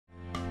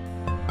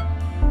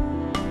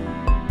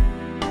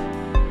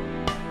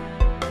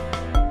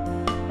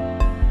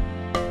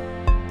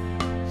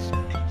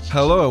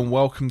Hello and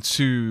welcome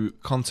to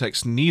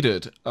Context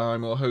Needed.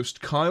 I'm your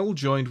host Kyle,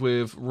 joined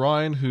with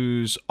Ryan,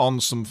 who's on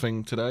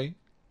something today.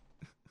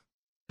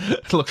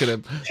 Look at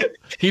him.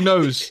 He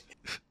knows.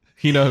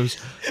 He knows.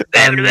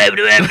 I'm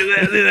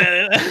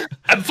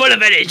full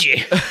of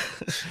energy.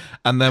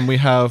 And then we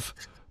have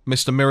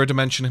Mr. Mirror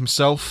Dimension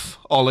himself,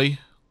 Ollie.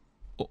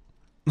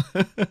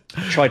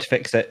 Tried to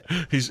fix it.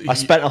 I He-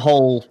 spent a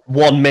whole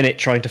 1 minute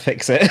trying to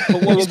fix it.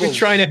 He's been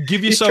trying to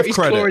give yourself he's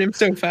credit. clawing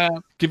himself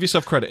out. Give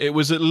yourself credit. It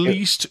was at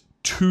least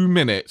 2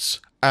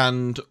 minutes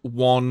and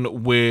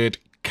one weird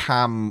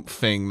cam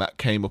thing that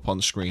came up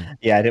on screen.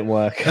 Yeah, it didn't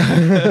work.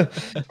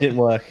 Didn't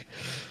work.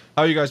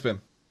 How you guys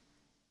been?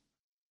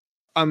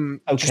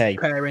 I'm Okay.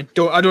 just preparing.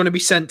 I don't want to be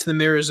sent to the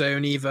mirror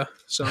zone either,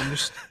 so I'm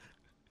just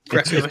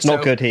prepping It's myself.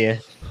 not good here.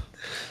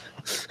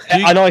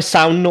 you- I know I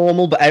sound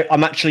normal, but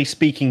I'm actually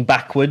speaking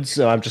backwards,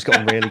 so I've just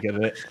gotten really good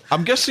at it.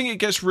 I'm guessing it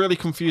gets really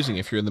confusing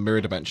if you're in the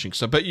mirror dimension,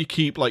 because I bet you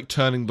keep like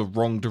turning the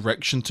wrong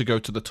direction to go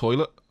to the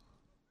toilet.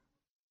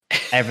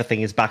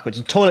 Everything is backwards.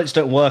 And toilets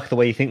don't work the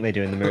way you think they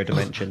do in the mirror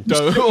dimension.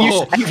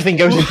 Oh. Everything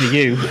goes into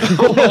you.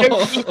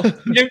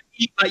 You don't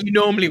eat like you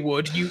normally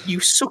would. You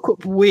suck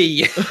up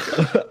wee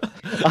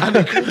And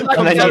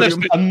then you just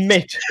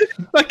emit.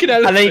 like an And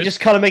elephant. then you just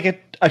kind of make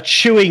a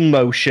chewing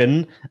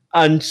motion,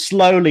 and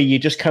slowly you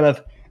just kind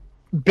of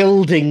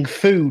building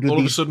food with All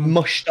of a these sudden-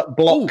 mushed up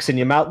blocks in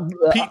your mouth.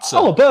 Pizza.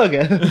 Oh, a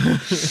burger.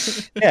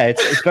 Yeah,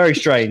 it's very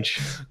strange.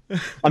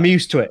 I'm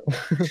used to it.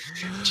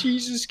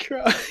 Jesus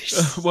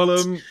Christ.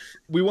 Well,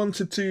 we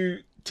wanted to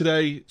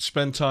today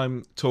spend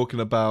time talking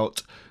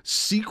about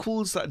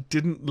sequels that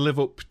didn't live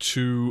up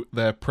to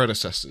their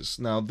predecessors.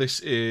 Now, this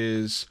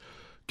is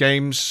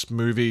games,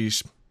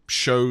 movies,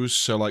 shows.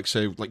 So, like,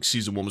 say, like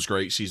season 1 was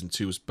great, season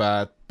 2 was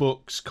bad.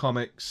 Books,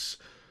 comics,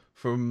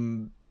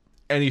 from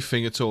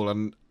anything at all.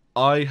 And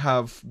I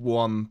have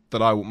one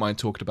that I wouldn't mind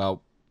talking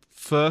about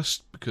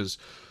first because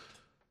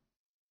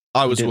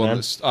I was do, one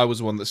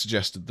man. that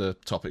suggested the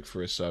topic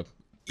for us. So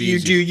be You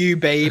easy. do you,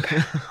 babe.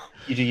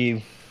 You do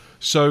you.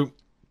 So,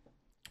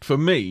 for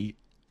me,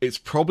 it's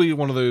probably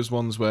one of those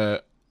ones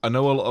where I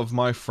know a lot of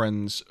my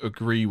friends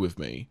agree with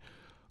me,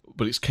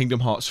 but it's Kingdom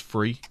Hearts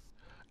 3.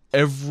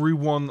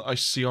 Everyone I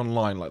see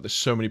online, like, there's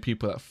so many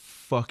people that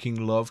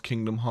fucking love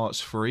Kingdom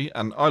Hearts 3,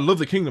 and I love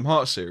the Kingdom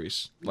Hearts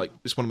series. Like,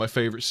 it's one of my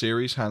favourite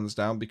series, hands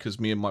down, because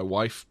me and my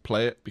wife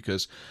play it,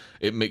 because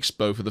it mixed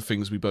both of the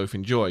things we both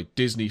enjoy.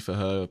 Disney for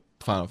her,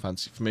 Final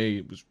Fantasy for me.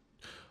 It was...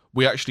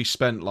 We actually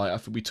spent, like, I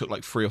think we took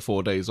like 3 or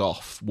 4 days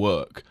off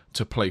work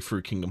to play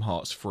through Kingdom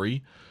Hearts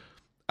 3,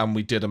 and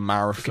we did a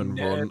marathon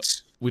run.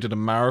 Nerds. We did a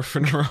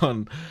marathon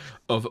run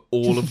of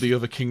all of the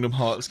other Kingdom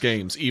Hearts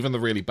games, even the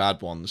really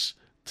bad ones,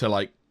 to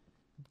like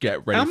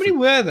get ready. How many for...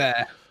 were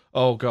there?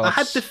 Oh god! I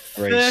had the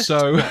first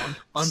So one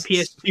on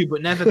PS2,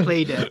 but never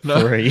played it. no,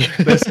 3.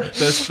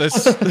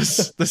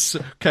 there's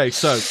okay.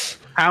 So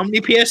How many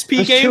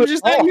PSP games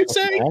is that? You'd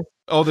say?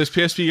 there's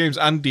PSP games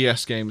and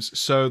DS games.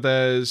 So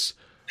there's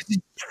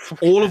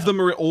all of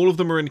them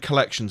are in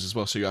collections as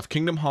well. So you have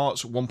Kingdom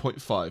Hearts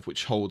 1.5,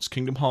 which holds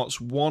Kingdom Hearts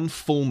 1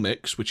 full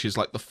mix, which is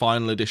like the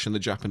final edition the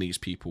Japanese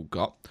people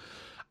got.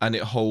 And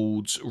it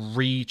holds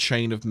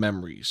Chain of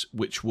Memories,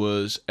 which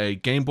was a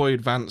Game Boy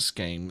Advance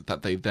game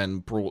that they then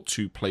brought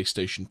to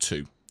PlayStation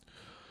 2.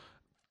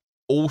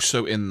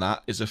 Also in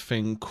that is a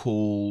thing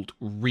called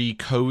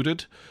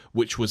Recoded,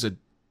 which was a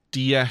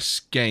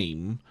DS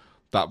game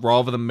that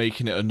rather than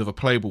making it another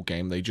playable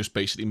game, they just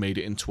basically made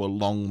it into a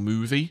long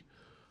movie.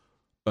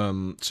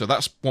 So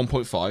that's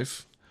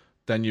 1.5.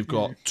 Then you've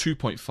got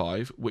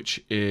 2.5,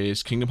 which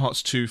is Kingdom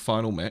Hearts 2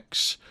 Final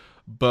Mix,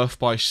 Birth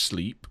by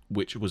Sleep,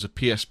 which was a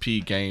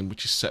PSP game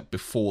which is set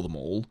before them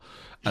all,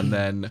 and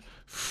then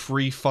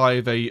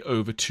 358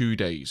 Over 2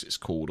 Days it's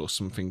called, or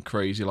something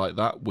crazy like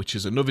that, which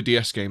is another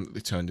DS game that they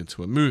turned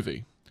into a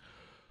movie.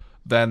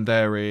 Then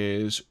there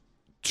is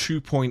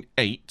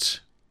 2.8,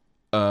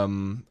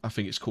 I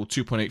think it's called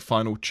 2.8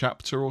 Final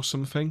Chapter or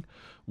something,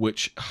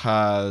 which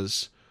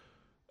has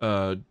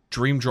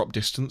Dream Drop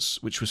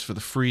Distance, which was for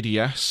the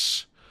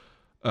 3DS.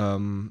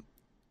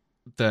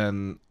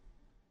 Then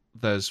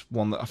there's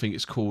one that I think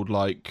it's called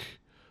like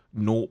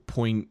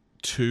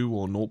 0.2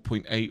 or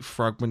 0.8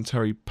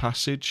 Fragmentary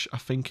Passage, I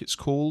think it's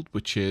called,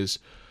 which is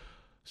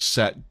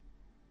set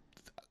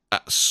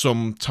at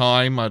some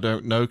time, I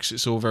don't know, because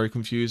it's all very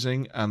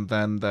confusing. And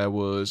then there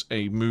was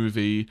a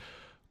movie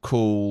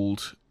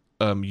called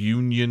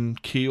Union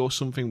Key or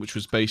something, which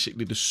was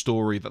basically the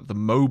story that the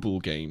mobile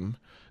game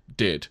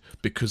did,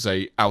 because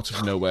they out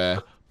of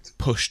nowhere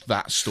pushed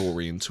that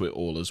story into it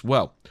all as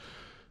well.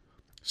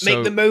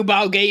 Make the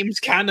mobile games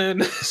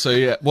canon. So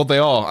yeah, well they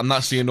are, and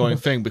that's the annoying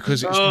thing,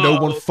 because it's no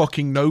one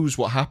fucking knows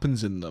what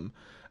happens in them.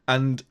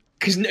 And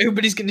Because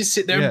nobody's going to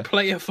sit there and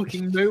play a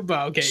fucking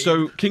mobile game.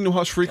 so Kingdom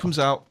Hearts 3 comes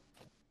out,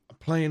 I'm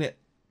playing it,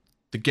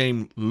 the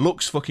game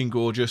looks fucking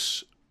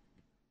gorgeous,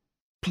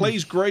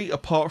 plays great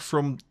apart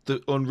from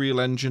the Unreal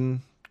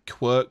Engine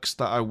quirks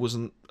that I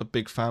wasn't a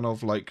big fan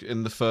of. Like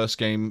in the first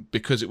game,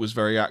 because it was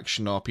very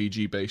action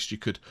RPG based, you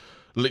could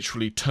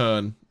literally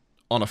turn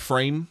on a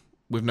frame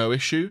with no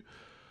issue.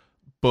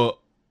 But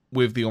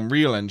with the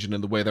Unreal Engine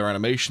and the way their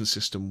animation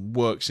system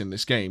works in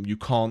this game, you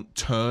can't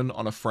turn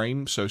on a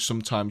frame, so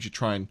sometimes you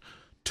try and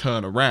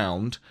turn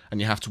around and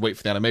you have to wait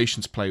for the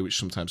animation to play, which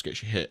sometimes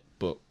gets you hit,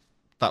 but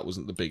that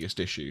wasn't the biggest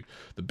issue.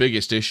 The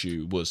biggest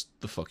issue was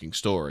the fucking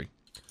story.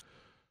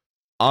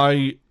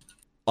 I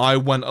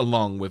went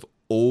along with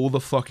all the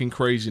fucking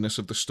craziness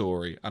of the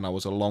story, and I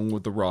was along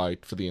with the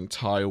ride for the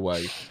entire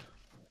way.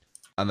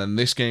 And then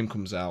this game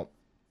comes out,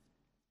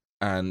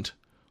 and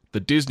the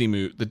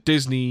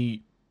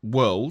Disney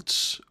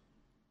worlds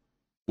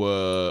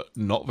were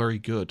not very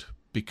good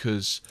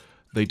because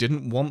they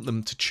didn't want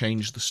them to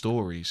change the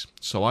stories.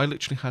 So I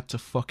literally had to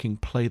fucking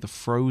play the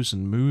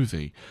Frozen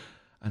movie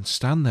and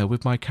stand there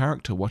with my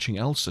character watching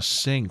Elsa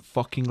sing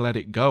fucking Let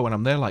It Go, and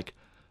I'm there like,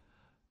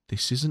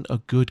 this isn't a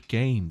good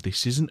game.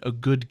 This isn't a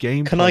good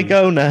game. Can I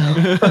go now?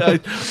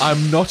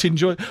 I'm not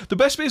enjoying. The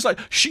best bit is like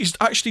she's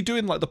actually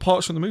doing like the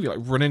parts from the movie, like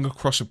running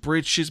across a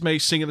bridge. She's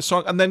singing the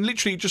song, and then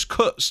literally it just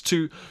cuts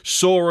to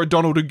Sora,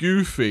 Donald, and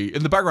Goofy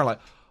in the background. Like,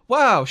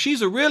 wow,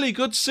 she's a really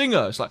good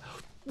singer. It's like,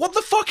 what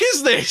the fuck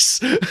is this?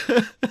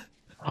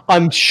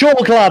 I'm sure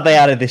glad they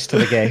added this to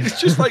the game.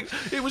 It's just like,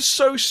 it was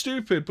so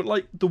stupid. But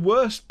like the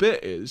worst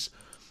bit is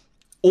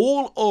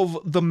all of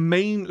the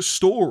main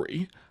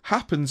story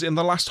happens in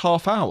the last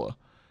half hour,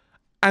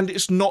 and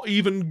it's not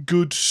even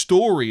good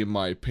story in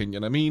my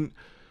opinion. I mean,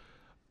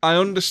 I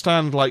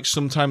understand like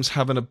sometimes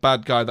having a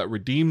bad guy that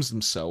redeems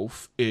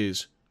himself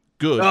is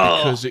good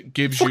because it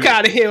gives fuck you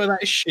out of here with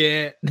that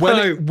shit.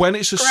 when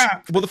it's a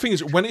crap. well, the thing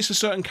is, when it's a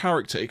certain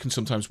character, it can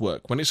sometimes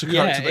work. When it's a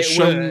character that's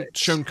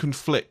shown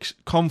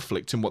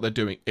conflict in what they're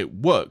doing, it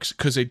works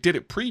because they did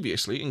it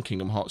previously in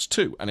Kingdom Hearts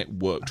 2 and it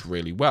worked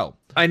really well.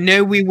 I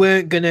know we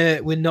weren't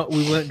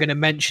gonna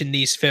mention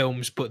these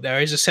films, but there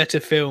is a set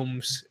of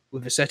films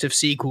with a set of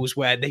sequels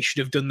where they should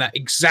have done that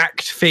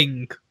exact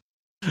thing,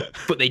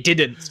 but they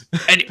didn't,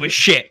 and it was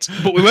shit.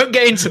 But we won't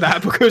get into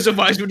that because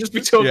otherwise we'll just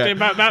be talking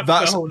about that.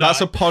 That's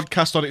a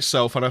podcast on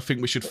itself, and I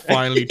think we should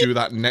finally do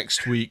that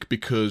next week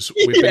because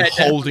we've been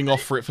holding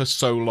off for it for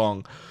so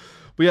long.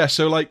 But yeah,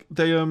 so like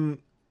they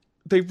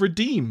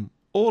redeem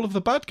all of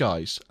the bad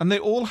guys, and they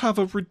all have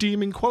a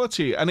redeeming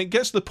quality, and it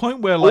gets to the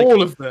point where like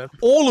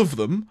all of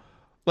them,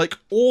 like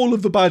all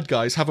of the bad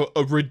guys have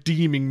a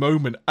redeeming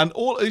moment, and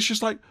it's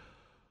just like,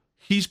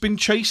 he's been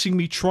chasing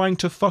me, trying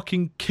to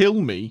fucking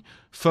kill me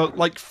for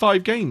like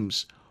 5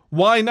 games.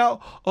 Why now?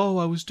 Oh,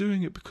 I was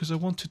doing it because I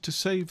wanted to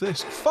save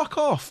this. Fuck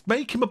off.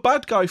 Make him a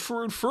bad guy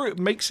through and through. It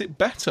makes it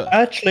better.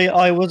 Actually,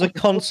 I was a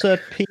concert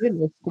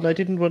pianist and I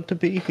didn't want to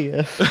be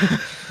here.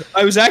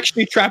 I was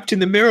actually trapped in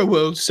the mirror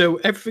world, so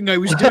everything I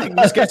was doing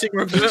was getting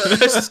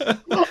reversed.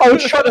 I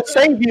was trying to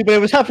save you, but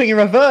it was happening in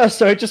reverse,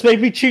 so it just made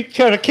me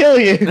try to kill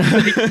you.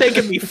 It's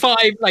taken me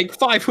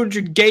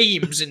 500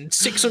 games and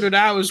 600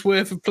 hours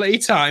worth of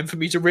playtime for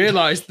me to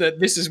realize that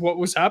this is what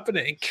was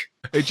happening.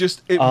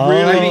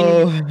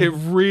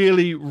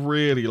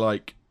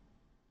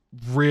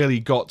 Really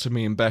got to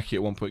me and Becky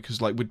at one point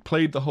because like we'd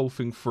played the whole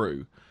thing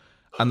through,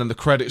 and then the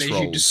credits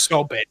rolled. You just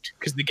sob it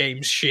because the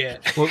game's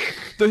shit. Well,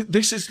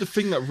 this is the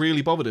thing that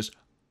really bothered us.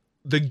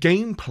 The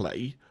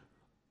gameplay,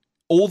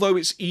 although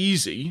it's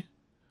easy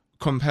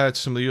compared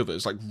to some of the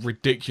others, like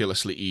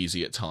ridiculously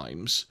easy at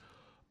times,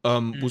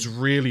 was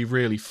really,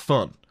 really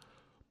fun.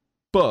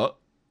 But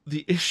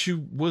the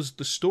issue was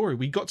the story.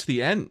 We got to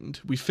the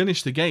end, we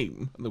finished the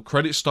game, and the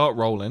credits start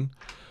rolling,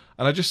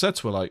 and I just said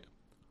to her, like,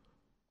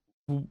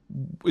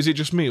 is it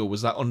just me, or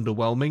was that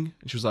underwhelming?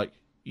 And she was like,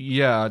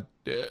 yeah,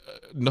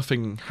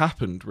 nothing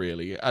happened,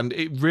 really. And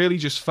it really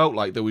just felt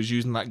like they was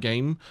using that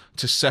game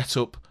to set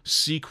up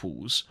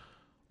sequels,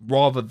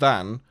 rather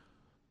than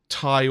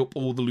tie up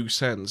all the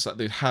loose ends that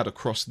they'd had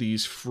across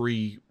these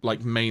 3, like,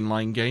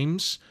 mainline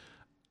games.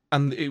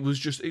 And it was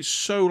just, it's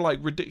so, like,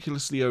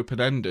 ridiculously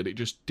open-ended, it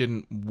just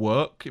didn't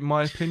work, in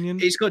my opinion.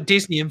 It's got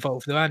Disney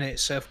involved, though, hasn't it?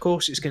 So, of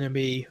course, it's going to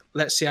be,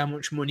 let's see how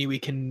much money we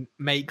can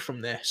make from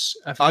this.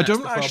 I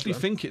don't actually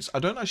think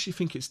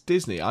it's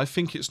Disney. I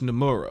think it's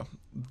Nomura.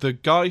 The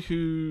guy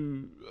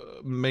who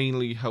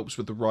mainly helps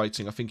with the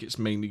writing, I think it's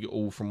mainly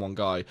all from one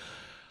guy.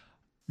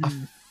 I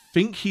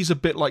think he's a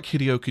bit like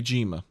Hideo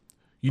Kojima.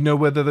 You know,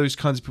 whether those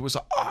kinds of people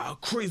say, oh,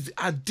 crazy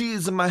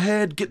ideas in my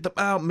head, get them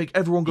out, make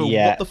everyone go,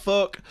 what the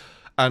fuck?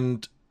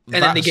 And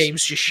then the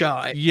game's just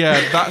shy.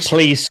 Yeah, that's...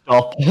 Please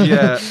stop.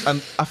 Yeah,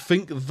 and I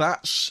think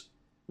that's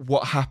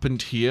what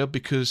happened here,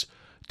 because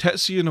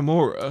Tetsuya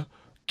Nomura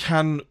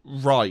can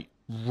write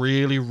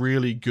really,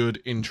 really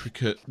good,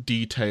 intricate,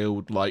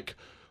 detailed, like,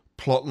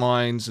 plot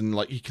lines, and,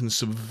 like, he can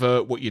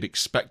subvert what you'd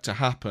expect to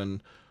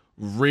happen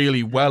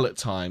really well at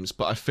times,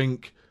 but I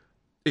think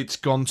it's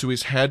gone to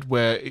his head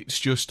where it's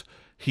just,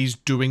 he's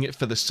doing it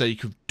for the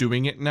sake of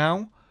doing it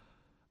now,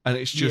 and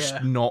it's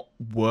just not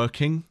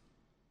working.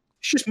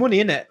 It's just money,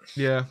 isn't it?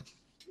 Yeah,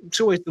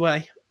 it's always the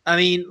way. I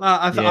mean,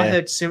 I've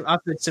heard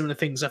similar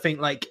things. I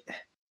think, like,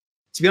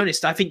 to be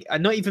honest, I think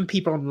not even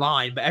people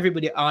online, but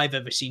everybody I've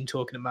ever seen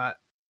talking about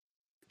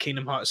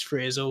Kingdom Hearts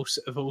 3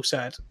 have all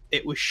said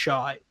it was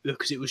shy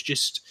because it was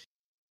just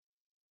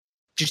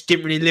just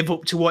didn't really live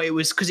up to what it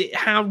was because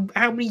how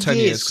many 10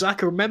 years? years. Because I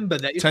can remember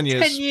that 10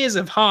 years. 10 years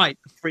of hype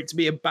for it to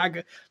be a bag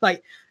of,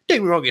 like, don't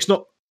get me wrong, it's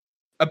not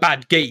a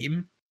bad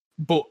game,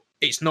 but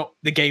it's not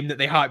the game that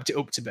they hyped it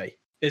up to be,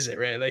 is it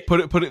really?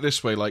 Put it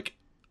this way, like,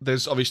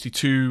 there's obviously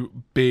two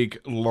big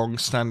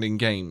long-standing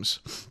games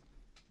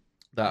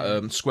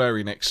that Square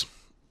Enix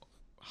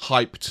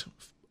hyped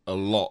a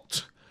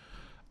lot,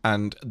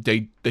 and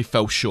they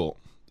fell short,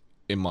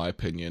 in my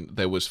opinion.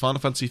 There was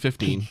Final Fantasy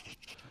 15,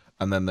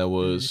 and then there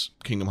was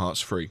Kingdom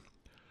Hearts 3.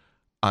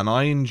 And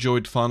I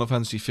enjoyed Final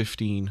Fantasy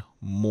 15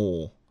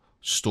 more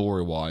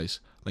story-wise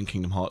than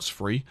Kingdom Hearts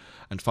 3.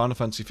 And Final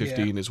Fantasy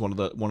 15 is one of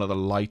the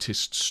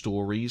lightest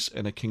stories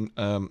in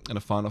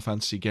a Final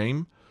Fantasy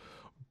game.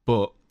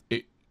 But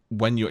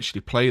when you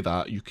actually play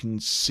that, you can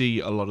see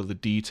a lot of the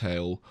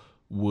detail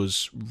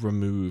was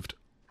removed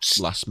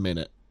last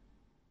minute.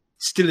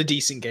 Still a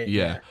decent game.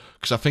 Yeah,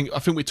 because I think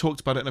we talked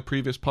about it in a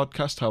previous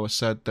podcast. How I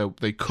said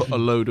they cut a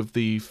load of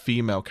the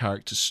female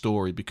character's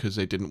story because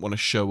they didn't want to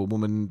show a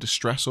woman in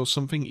distress or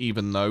something,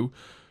 even though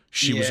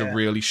she was a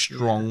really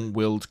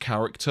strong-willed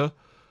character.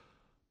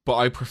 But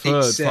I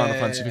preferred Final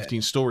Fantasy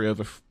 15 story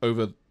over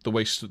the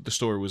way the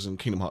story was in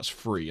Kingdom Hearts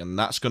 3, and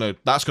that's gonna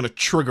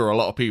trigger a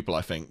lot of people,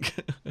 I think.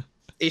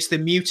 It's the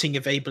muting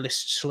of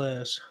ableist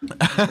slurs.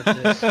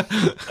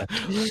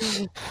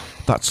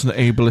 That's an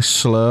ableist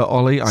slur,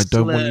 Ollie. I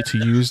don't want you to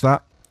use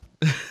that.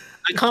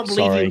 I can't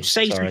believe you would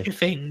say such a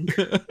thing.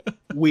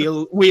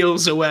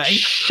 Wheels away.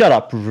 Shut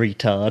up,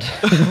 retard.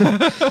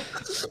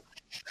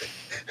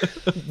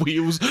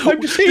 Wheels.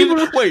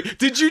 Wait,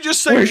 did you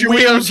just say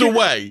wheels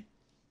away?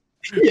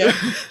 Yeah.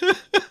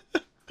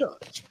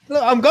 Look,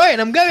 I'm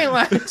going,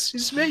 lads.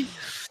 It's me.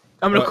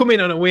 I'm gonna come in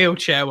on a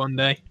wheelchair one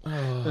day.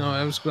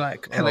 I was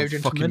like, "Hello,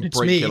 gentlemen.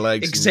 It's me,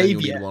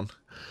 Xavier."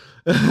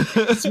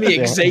 It's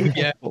me,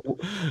 Xavier.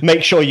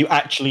 Make sure you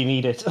actually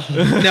need it.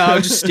 No, I'll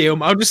just steal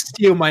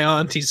my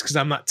aunties because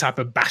I'm that type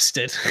of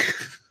bastard.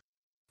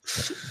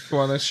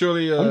 Well, then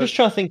surely. I'm just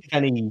trying to think of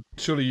any.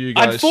 Surely you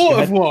guys. I'd thought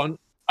of one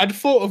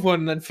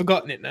and I'd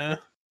forgotten it now.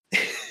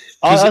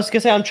 I was gonna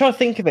say I'm trying to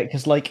think of it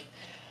because like,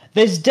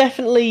 there's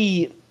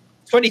definitely.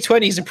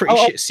 2020 is a pretty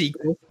shit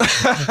sequel.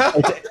 It's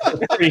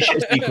a pretty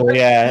shit sequel,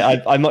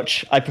 yeah.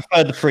 I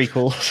prefer the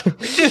prequels.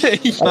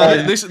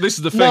 This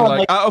is the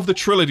thing. Out of the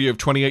trilogy of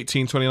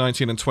 2018,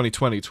 2019, and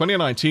 2020,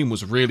 2019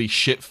 was really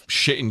shit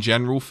in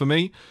general for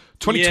me.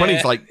 2020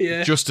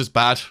 is just as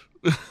bad.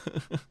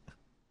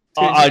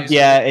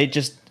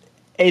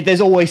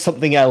 There's always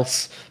something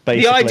else.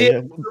 Basically, the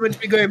idea we're meant to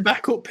be going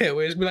back uphill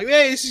is be like,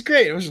 "Hey, this is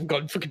great." I was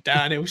gone fucking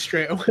downhill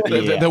straight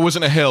away. There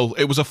wasn't a hill;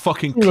 it was a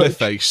fucking cliff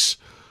face.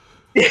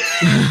 Cliff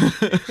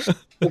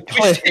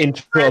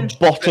into a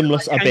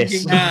bottomless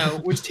abyss.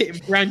 We're just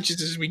hitting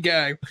branches as we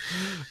go.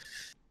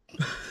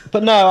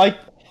 But no,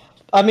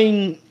 I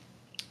mean,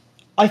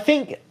 I don't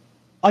think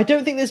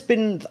there's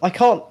been. I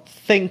can't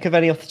think of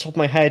any off the top of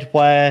my head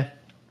where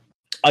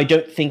I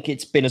don't think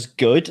it's been as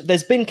good.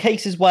 There's been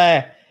cases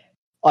where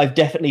I've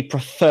definitely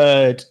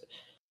preferred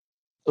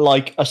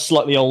like a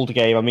slightly older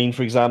game. I mean,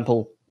 for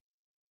example,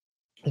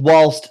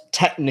 whilst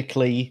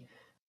technically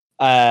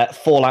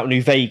Fallout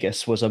New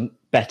Vegas was a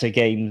better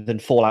game than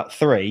Fallout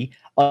 3,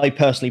 I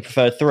personally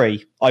preferred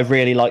 3. I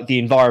really liked the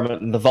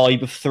environment and the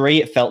vibe of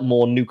 3. It felt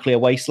more nuclear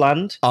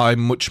wasteland. I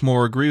much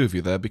more agree with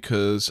you there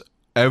because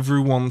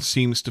everyone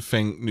seems to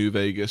think New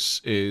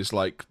Vegas is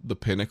like the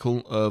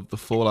pinnacle of the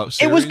Fallout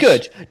series. It was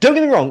good. Don't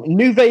get me wrong.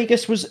 New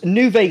Vegas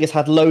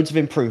had loads of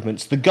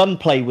improvements. The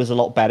gunplay was a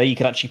lot better. You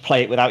could actually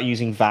play it without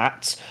using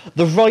VATS.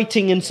 The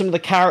writing and some of the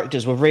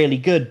characters were really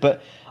good,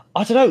 but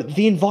I don't know,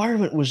 the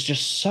environment was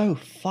just so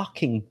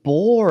fucking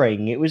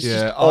boring. It was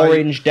just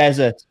orange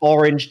desert.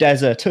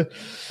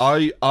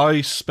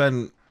 I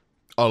spent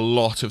a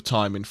lot of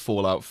time in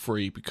Fallout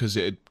 3 because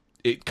it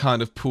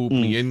kind of pulled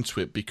me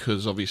into it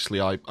because obviously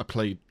I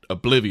played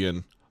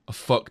Oblivion a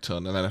fuck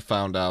ton and then I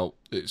found out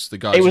it's the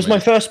guys. It was my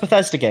first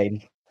Bethesda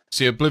game.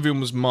 See, Oblivion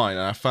was mine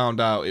and I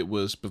found out it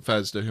was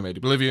Bethesda who made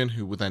Oblivion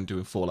who were then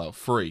doing Fallout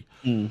 3.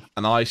 And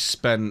I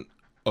spent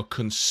a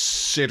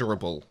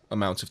considerable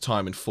amount of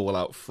time in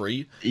Fallout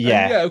 3.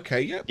 Yeah.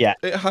 Yeah.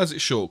 It has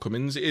its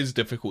shortcomings. It is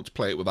difficult to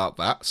play it without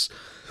that.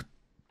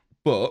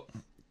 But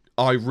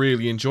I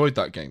really enjoyed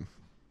that game.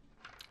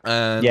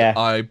 And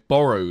I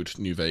borrowed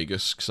New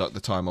Vegas because at the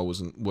time I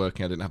wasn't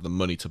working. I didn't have the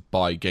money to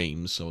buy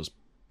games. So I was a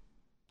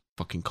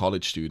fucking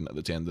college student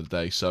at the end of the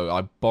day. So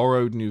I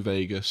borrowed New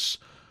Vegas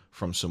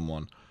from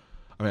someone.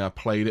 I mean, I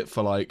played it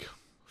for like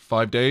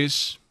 5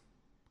 days.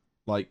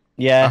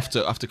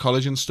 After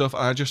college and stuff.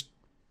 And I just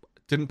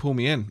didn't pull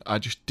me in. I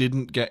just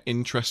didn't get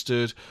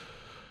interested.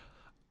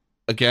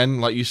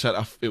 Again, like you said,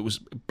 it was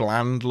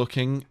bland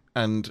looking,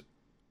 and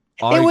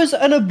it was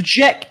an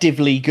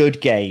objectively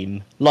good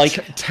game. Like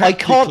I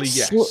can't,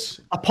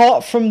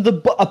 apart from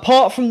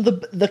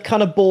the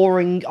kind of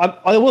boring.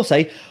 I will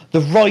say the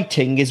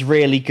writing is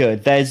really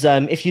good. There's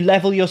if you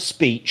level your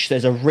speech,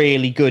 there's a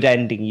really good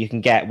ending you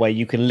can get where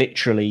you can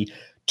literally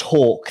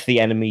talk the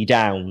enemy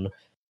down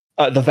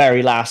at the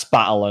very last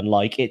battle, and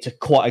like it's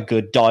quite a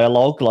good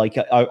dialogue. Like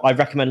I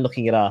recommend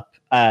looking it up.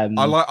 I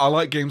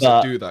like games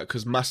that do that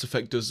because Mass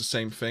Effect does the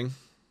same thing.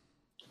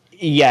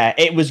 Yeah,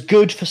 it was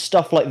good for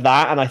stuff like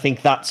that, and I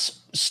think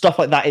that's stuff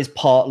like that is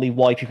partly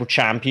why people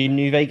champion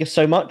New Vegas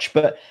so much.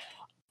 But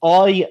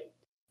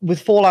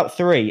with Fallout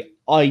 3,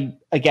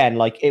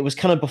 it was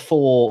kind of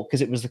before,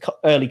 because it was the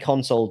early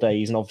console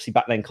days, and obviously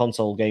back then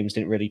console games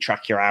didn't really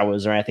track your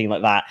hours or anything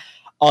like that.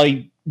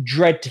 I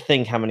dread to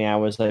think how many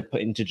hours they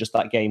put into just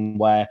that game,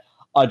 where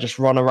I'd just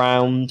run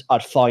around,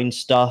 I'd find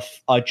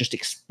stuff, I'd just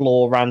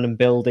explore random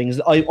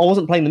buildings. I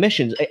wasn't playing the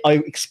missions, I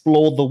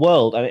explored the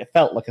world, and it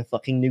felt like a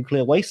fucking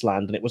nuclear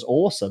wasteland, and it was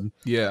awesome.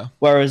 Yeah.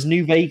 Whereas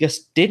New Vegas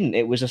didn't.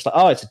 It was just like,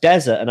 oh, it's a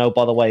desert, and oh,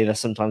 by the way,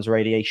 there's sometimes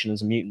radiation and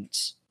some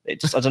mutants.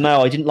 It's, I don't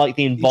know, I didn't like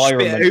the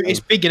environment.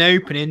 It's big and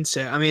open,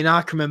 isn't it? I mean,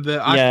 I can remember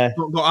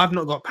I've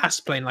not got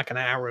past playing like an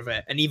hour of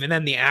it, and even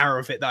then the hour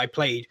of it that I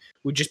played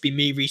would just be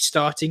me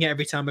restarting it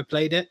every time I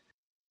played it.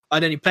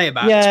 I'd only play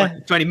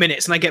about 20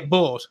 minutes and I get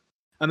bored.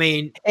 I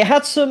mean, it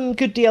had some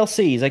good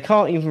DLCs. I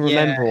can't even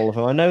remember all of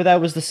them. I know there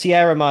was the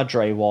Sierra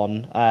Madre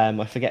one.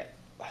 I forget.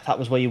 That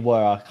was where you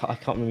were. I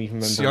can't even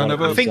remember. See, I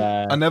never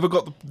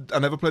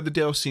played the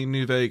DLC in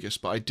New Vegas,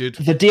 but I did.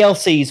 The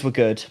DLCs were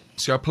good.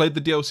 See, I played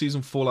the DLCs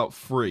in Fallout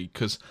 3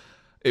 because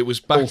it was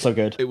back. Also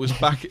good. It was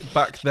back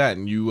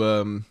then.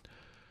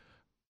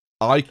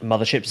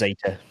 Mothership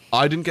Zeta.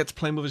 I didn't get to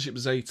play Mothership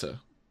Zeta,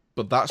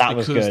 but that's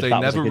because they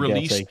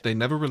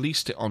never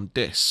released it on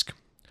disc.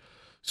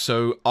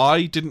 So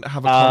I didn't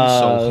have a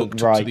console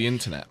hooked up to the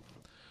internet.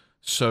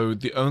 So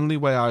the only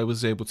way I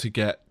was able to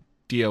get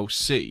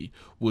DLC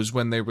was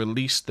when they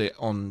released it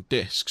on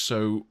disc.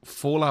 So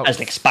Fallout as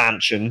an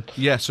expansion.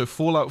 Yeah, so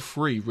Fallout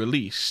 3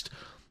 released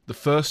the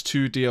first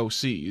 2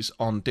 DLCs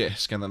on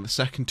disc, and then the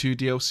second 2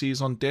 DLCs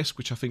on disc,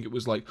 which I think it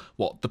was like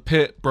The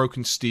Pit,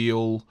 Broken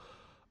Steel.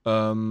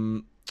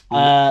 Broken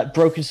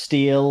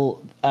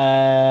Steel.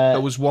 There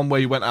was one where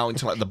you went out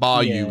into like the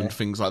bayou and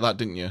things like that,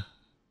 didn't you?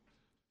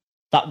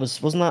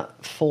 Wasn't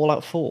that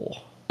Fallout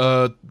 4?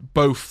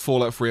 Both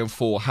Fallout 3 and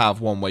 4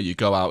 have one where you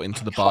go out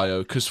into the bio,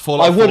 because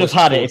Fallout 4 I would have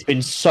had it. It's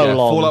been so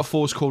long. Fallout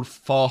 4 is called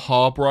Far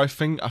Harbor, I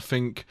think. I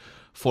think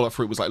Fallout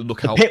 3 was like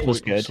Lookout Point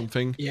was good. Or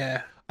something.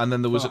 Yeah. And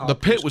then there was the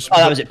Pit was. Oh,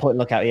 that was it. Point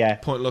Lookout. Yeah.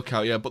 Point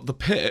Lookout. Yeah, but the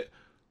Pit,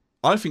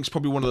 I think, is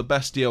probably one of the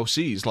best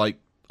DLCs like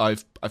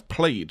I've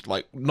played.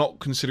 Like, not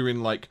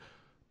considering like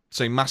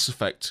say Mass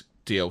Effect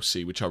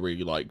DLC, which I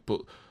really like,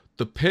 but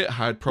the Pit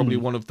had probably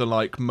one of the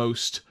like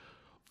most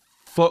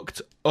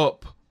fucked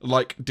up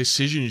like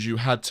decisions you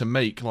had to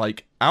make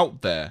like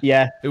out there.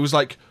 Yeah. It was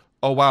like,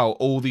 oh wow,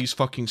 all these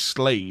fucking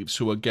slaves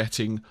who are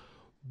getting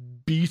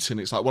beaten.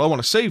 It's like, well, I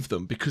want to save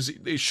them because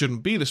it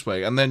shouldn't be this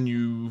way. And then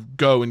you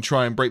go and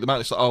try and break them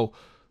out. It's like, oh,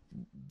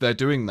 they're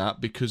doing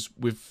that because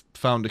we've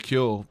found a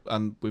cure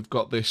and we've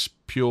got this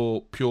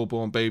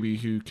pure-born baby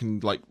who can,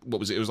 like, what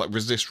was it? It was like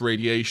resist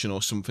radiation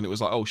or something. It was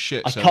like, oh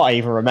shit. I can't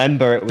even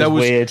remember. It was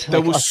weird.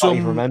 I can't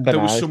even remember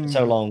now. It's been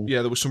so long.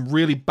 Yeah, there was some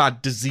really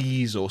bad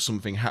disease or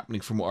something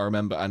happening from what I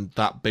remember, and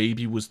that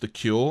baby was the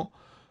cure.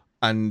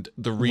 And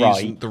the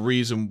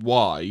reason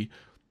why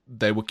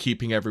they were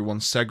keeping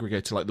everyone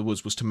segregated like there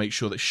was to make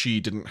sure that she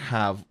didn't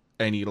have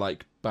any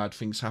like bad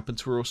things happen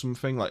to her or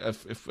something. Like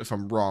if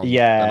I'm wrong,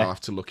 then I'll have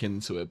to look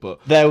into it. But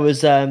there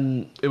was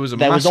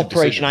Operation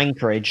decision.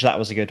 Anchorage. That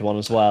was a good one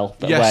as well.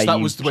 Yes, that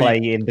was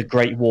in the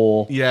Great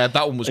War. Yeah,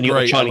 that one was and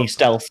great. You got Chinese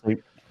stealth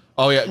suit.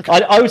 Oh yeah,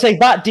 I would say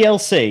that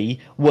DLC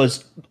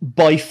was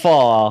by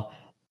far.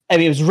 I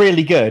mean, it was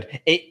really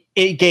good.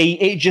 It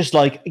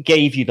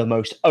gave you the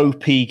most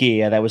OP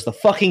gear. There was the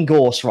fucking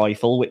Gauss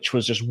rifle, which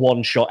was just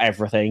one shot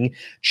everything.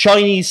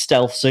 Chinese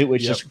stealth suit,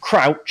 which just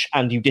crouch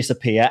and you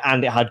disappear,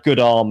 and it had good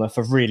armor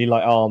for really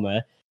light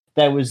armor.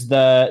 There was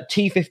the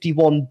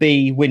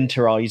T-51B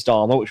winterized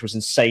armor, which was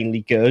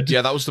insanely good.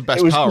 Yeah, that was the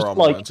best power armor,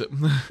 wasn't it?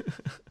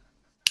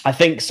 I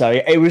think so.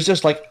 It was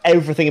just like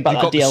everything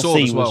about that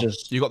DLC was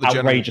just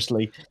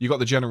outrageously. You got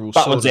the general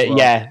sword. That was it. Well.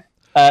 Yeah.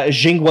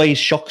 Jingwei's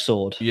shock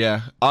sword.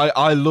 Yeah,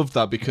 I love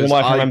that because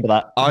I remember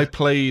that. I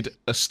played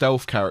a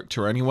stealth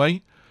character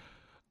anyway,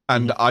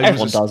 and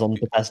everyone does on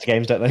Bethesda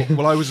games, don't they?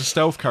 Well, I was a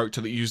stealth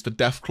character that used the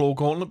Deathclaw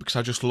gauntlet because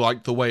I just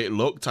liked the way it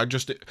looked.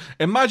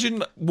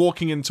 Imagine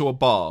walking into a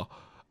bar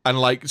and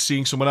like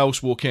seeing someone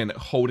else walk in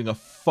holding a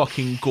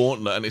fucking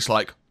gauntlet, and it's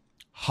like,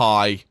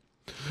 hi.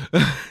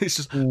 It's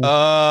just I'm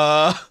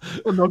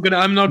not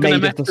gonna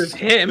mess with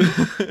him.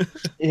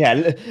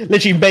 Yeah,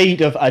 literally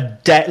made of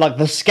like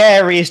the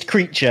scariest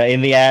creature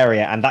in the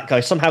area, and that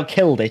guy somehow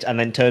killed it and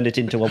then turned it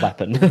into a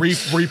weapon.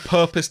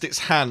 Repurposed its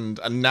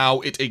hand, and now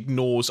it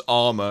ignores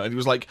armor. And it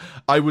was like,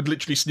 I would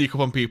literally sneak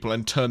up on people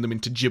and turn them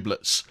into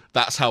giblets.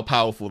 That's how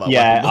powerful that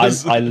weapon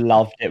was. I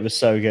loved it. It was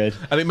so good,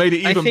 and it made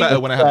it even better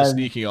when I had the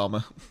sneaking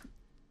armor.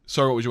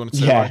 Sorry, what would you want to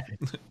say? Yeah.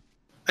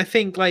 I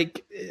think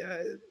like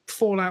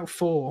Fallout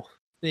 4.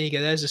 There you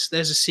go. There's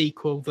a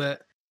sequel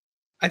that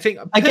I think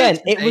again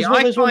it was one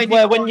of those ones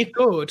where when you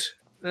good,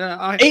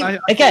 right.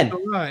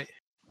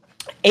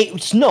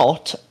 It's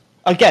not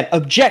again,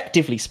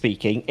 objectively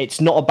speaking,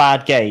 it's not a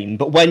bad game.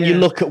 But when you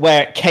look at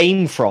where it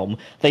came from,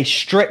 they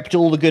stripped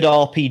all the good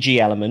RPG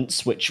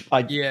elements, which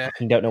I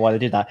fucking don't know why they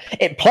did that.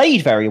 It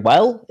played very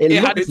well. It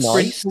had looked a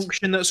sprint nice.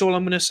 function. That's all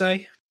I'm going to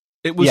say.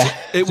 It was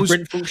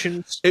Sprint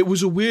functions. It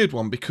was a weird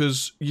one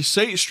because you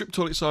say it stripped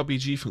all its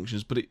RPG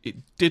functions, but it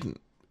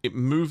didn't. It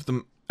moved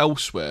them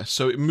elsewhere.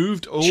 So it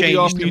moved all the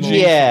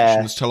RPG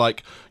functions to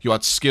like you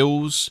had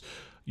skills,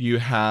 you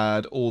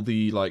had all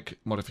the like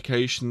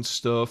modification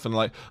stuff, and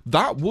like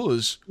that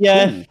was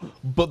cool.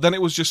 But then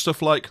it was just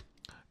stuff like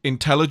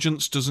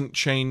intelligence doesn't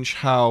change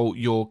how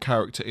your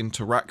character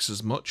interacts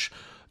as much.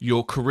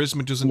 Your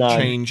charisma doesn't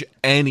change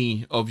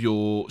any of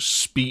your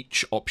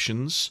speech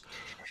options.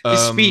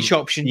 The speech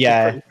options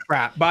are pretty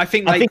crap, but I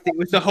think it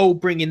was the whole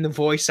bringing the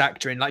voice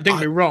actor in. Like, don't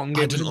get me wrong,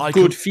 it was a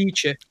good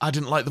feature. I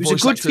didn't like the voice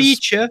actors. It was a good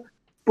feature,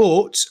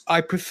 but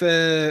I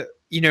prefer,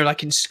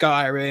 like in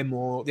Skyrim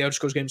or the Elder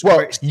Scrolls games.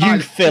 Well, you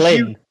fill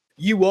in.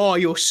 You are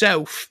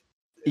yourself.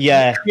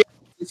 Yeah.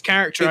 This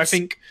character, I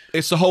think.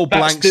 It's a whole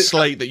blank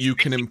slate that you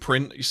can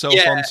imprint yourself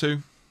onto.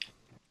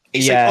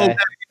 It's like,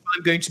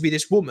 I'm going to be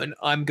this woman,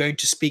 I'm going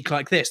to speak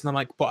like this. And I'm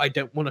like, but I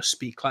don't want to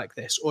speak like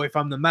this. Or if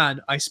I'm the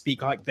man, I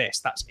speak like this.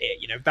 That's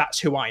it. That's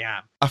who I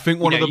am. I think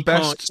one of the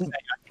best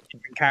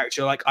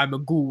character, like I'm a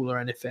ghoul or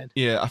anything.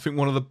 Yeah, I think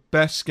one of the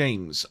best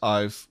games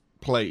I've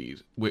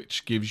played,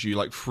 which gives you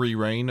like free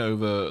reign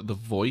over the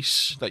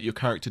voice that your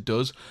character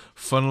does,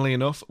 funnily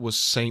enough, was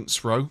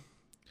Saints Row.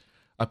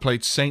 I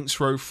played Saints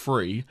Row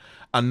 3,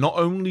 and not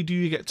only do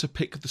you get to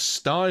pick the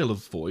style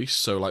of voice,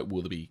 so like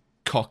will they be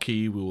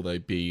cocky, will they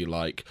be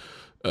like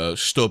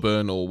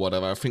stubborn or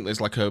whatever. I think there's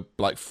like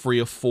 3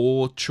 or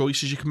 4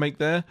 choices you can make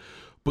there,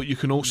 but you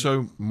can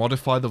also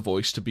modify the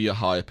voice to be a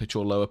higher pitch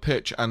or lower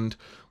pitch. And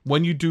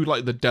when you do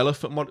like the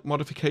delicate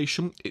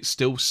modification, it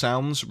still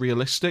sounds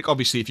realistic.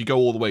 Obviously, if you go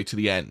all the way to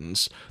the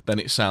ends, then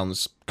it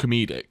sounds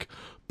comedic.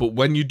 But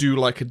when you do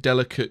like a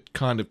delicate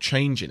kind of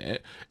change in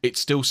it, it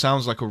still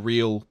sounds like a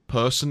real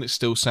person. It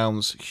still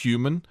sounds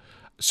human.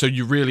 So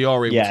you really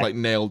are able to like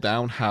nail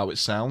down how it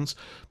sounds.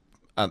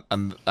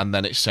 And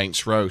then it's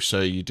Saints Row,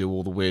 so you do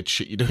all the weird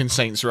shit you do in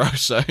Saints Row.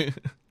 So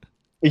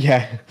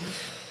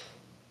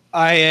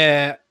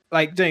I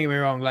don't get me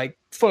wrong, like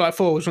Fallout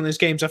 4 was one of those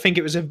games. I think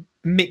it was a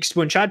mixed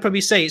bunch. I'd probably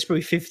say it's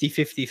probably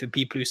 50-50 for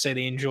people who say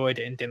they enjoyed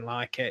it and didn't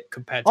like it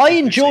compared to I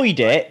enjoyed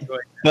it,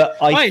 but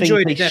I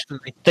think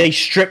definitely. They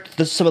stripped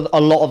a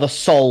lot of the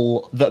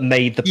soul that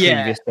made the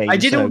previous game. I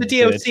did all the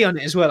DLC on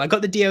it as well. I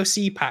got the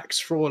DLC packs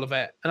for all of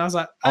it, and I was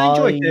like, I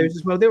enjoyed those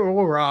as well. They were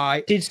all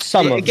right. Did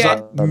some of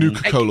them.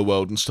 Nuka-Cola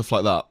World and stuff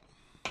like that.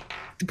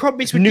 The problem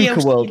is with Nuka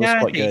DLC World was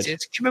nowadays, quite good. do you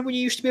remember when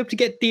you used to be able to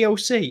get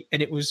DLC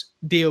and it was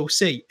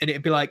DLC and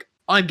it'd be like,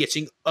 I'm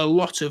getting a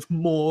lot of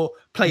more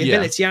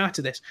playability out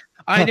of this.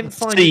 I didn't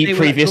find the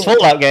previous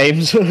Fallout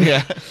games.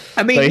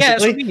 I mean,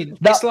 that's what I mean.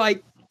 It's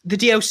like the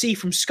DLC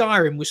from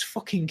Skyrim was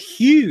fucking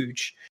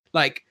huge.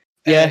 Like,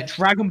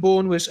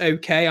 Dragonborn was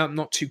okay. I'm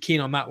not too keen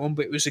on that one,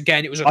 but it was. I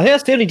think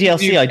that's the only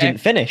DLC I didn't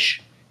finish.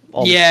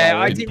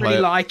 I didn't really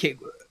like it.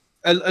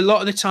 A lot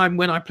of the time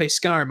when I play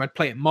Skyrim, I'd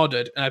play it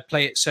modded, and I'd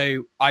play it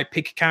so I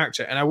pick a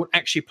character, and I wouldn't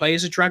actually play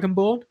as a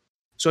Dragonborn.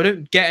 So I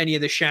don't get any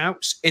of the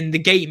shouts. And the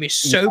game is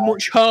so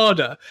much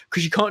harder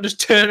because you can't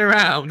just turn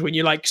around when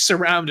you're like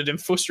surrounded and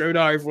fuss road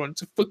everyone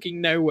to fucking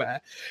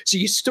nowhere. So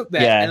you're stuck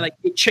there and like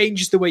it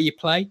changes the way you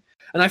play.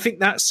 And I think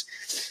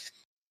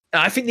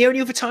the only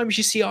other times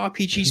you see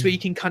RPGs where you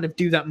can kind of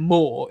do that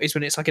more is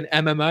when it's like an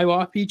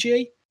MMO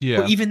RPG. Yeah.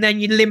 But even then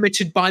you're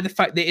limited by the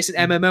fact that it's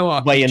an MMO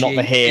RPG. Where you're not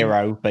the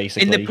hero,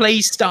 basically. And the play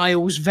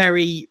style's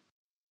very...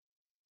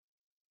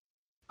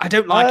 I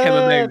don't like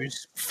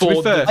MMOs. To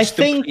be fair, I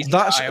think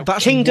that's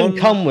Kingdom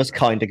Come was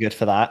kind of good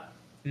for that.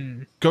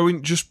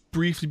 Going just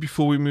briefly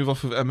before we move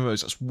off of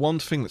MMOs, that's one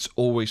thing that's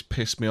always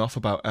pissed me off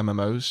about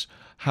MMOs.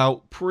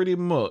 How pretty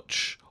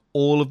much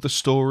all of the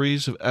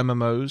stories of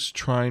MMOs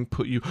try and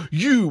put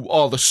you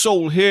are the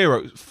sole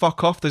hero.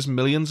 Fuck off, there's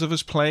millions of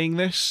us playing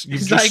this.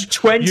 There's like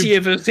 20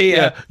 of us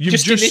here. You've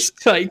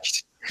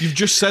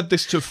just said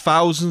this to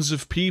thousands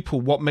of people.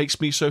 What makes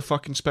me so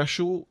fucking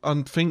special?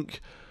 And think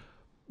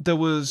there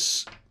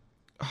was...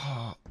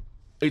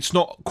 it's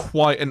not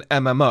quite an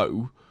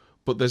MMO,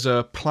 but there's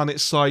a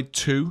PlanetSide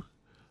 2,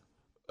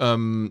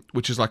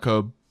 which is like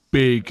a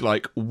big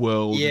like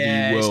world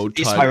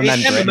type. I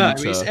remember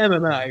it's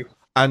MMO.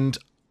 And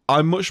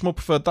I much more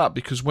preferred that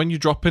because when you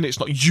drop in, it's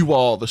not you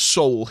are the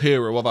sole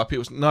hero of our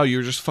people. No,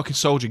 you're just a fucking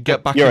soldier.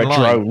 Get back in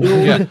line.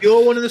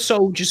 You're one of the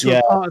soldiers who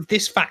are part of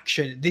this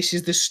faction. This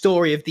is the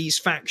story of these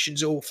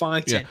factions all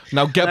fighting.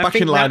 Now get back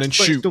in line and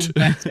shoot.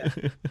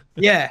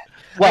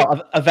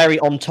 Well, a very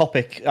on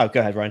topic. Oh,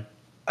 go ahead, Ryan.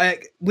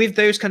 With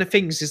those kind of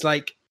things, is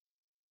like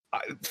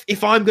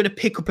if I'm going to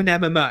pick up an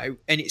MMO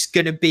and it's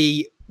going to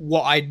be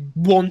what I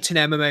want an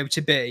MMO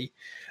to be,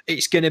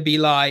 it's going to be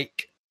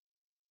like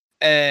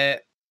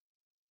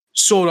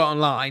Sword Art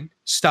Online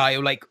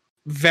style, like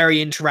very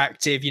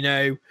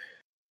interactive.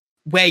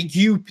 Where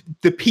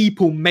the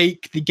people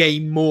make the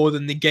game more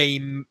than the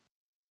game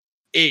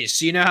is.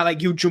 So you know how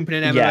like you're jumping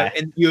in MMO Yeah.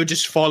 and you're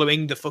just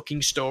following the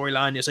fucking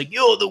storyline. It's like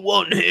you're the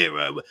one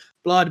hero,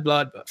 blah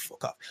blah blah.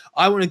 Fuck off.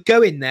 I want to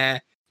go in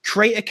there,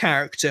 create a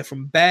character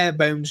from bare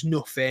bones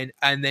nothing,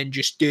 and then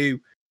just do.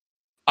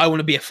 I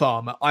want to be a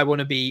farmer. I want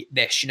to be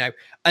this,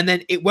 and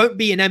then it won't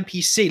be an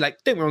NPC.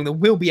 Like, don't get me wrong, there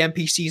will be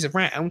NPCs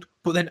around,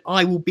 but then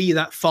I will be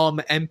that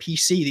farmer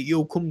NPC that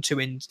you'll come to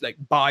and like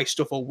buy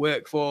stuff or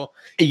work for.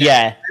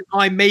 Yeah.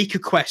 I make a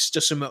quest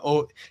or something,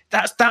 or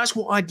that's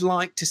what I'd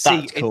like to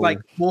see. That's cool. It's like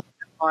more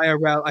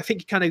IRL. I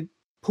think it kind of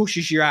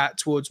pushes you out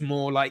towards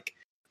more like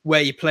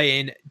where you're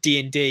playing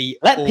D&D.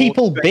 Let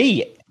people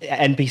be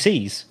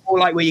NPCs. Or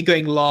like where you're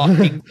going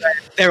LARPing.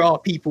 There are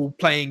people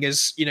playing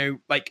as,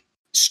 like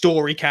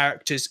story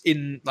characters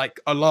in like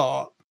a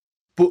LARP.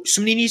 But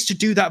somebody needs to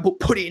do that, but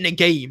put it in a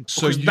game.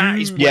 So that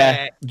is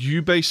where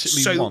you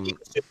basically want.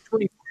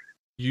 20.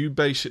 You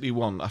basically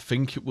want. I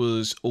think it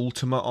was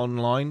Ultima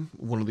Online,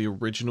 one of the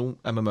original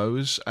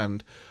MMOs,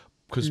 and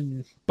because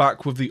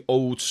back with the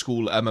old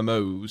school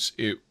MMOs,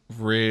 it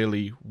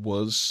really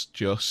was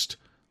just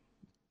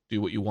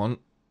do what you want,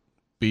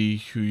 be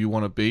who you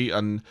want to be,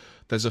 and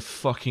there's a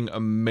fucking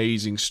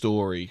amazing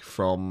story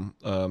from.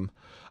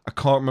 I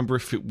can't remember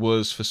if it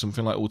was for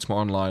something like Ultima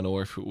Online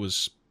or if it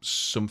was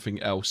something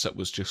else that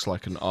was just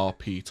like an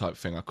RP type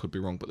thing. I could be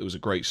wrong, but there was a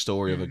great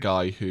story of a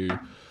guy who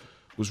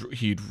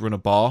he'd run a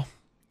bar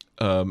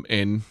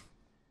in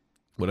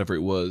whatever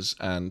it was,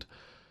 and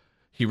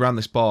he ran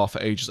this bar for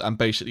ages, and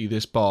basically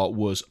this bar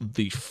was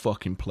the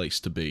fucking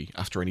place to be.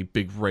 After any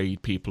big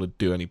raid people would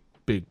do, any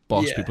big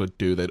boss people would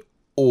do, they'd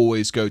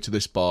always go to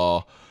this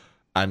bar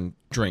and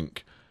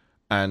drink.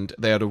 And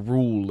they had a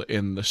rule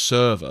in the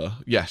server,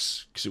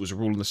 yes, because it was a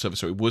rule in the server,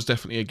 so it was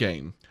definitely a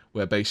game,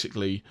 where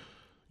basically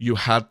you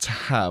had to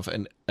have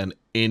an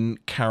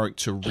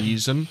in-character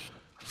reason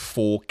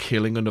for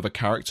killing another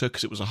character,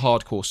 because it was a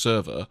hardcore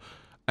server,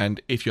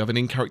 and if you have an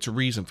in-character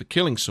reason for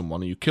killing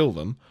someone and you kill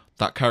them,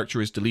 that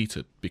character is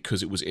deleted,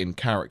 because it was in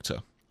character.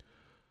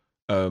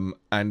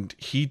 And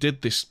he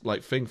did this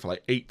like thing for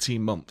like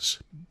 18 months.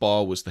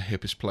 Bar was the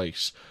hippest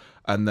place.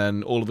 And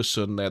then all of a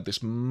sudden they had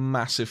this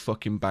massive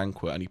fucking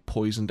banquet and he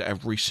poisoned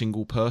every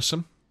single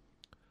person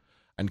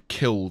and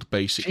killed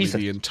basically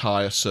the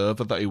entire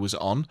server that he was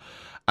on.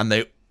 And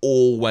they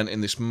all went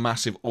in this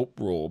massive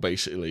uproar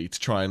basically to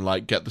try and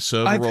like get the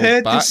server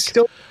rolled back.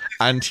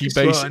 And he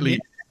basically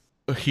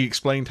he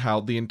explained how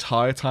the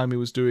entire time he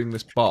was doing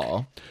this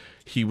bar,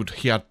 he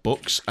had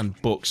books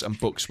and books and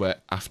books where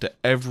after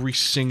every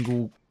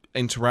single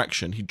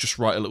interaction he'd just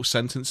write a little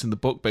sentence in the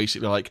book,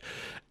 basically like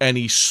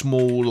any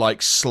small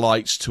like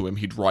slights to him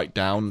he'd write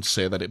down and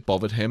say that it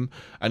bothered him,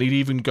 and he'd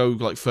even go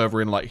like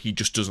further in, like he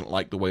just doesn't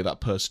like the way that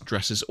person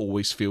dresses,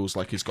 always feels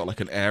like he's got like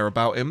an air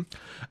about him.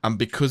 And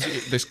because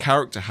this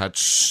character had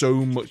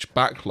so much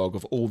backlog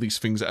of all these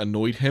things that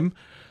annoyed him,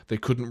 they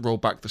couldn't roll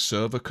back the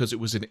server because it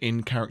was an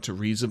in-character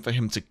reason for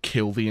him to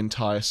kill the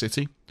entire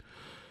city.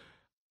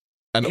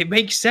 And it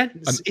makes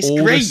sense. It's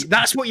great.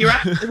 That's what you're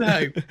after,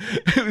 though.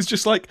 It was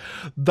just like,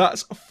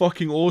 that's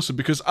fucking awesome,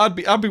 because I'd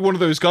be one of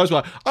those guys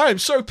where I am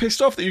so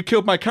pissed off that you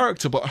killed my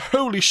character, but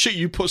holy shit,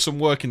 you put some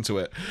work into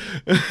it.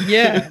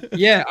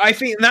 Yeah. I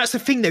think that's the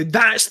thing, though.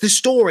 That's the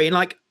story. And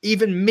like,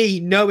 even me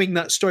knowing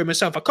that story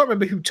myself, I can't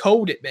remember who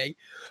told it me,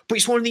 but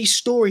it's one of these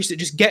stories that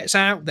just gets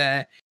out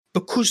there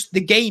because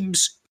the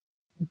game's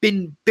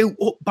been built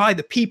up by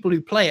the people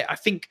who play it. I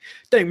think,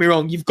 don't get me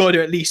wrong, you've got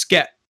to at least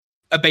get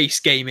a base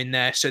game in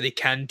there so they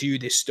can do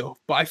this stuff.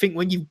 But I think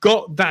when you've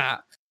got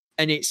that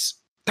and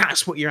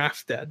that's what you're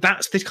after,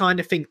 that's the kind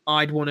of thing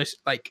I'd want to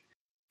like.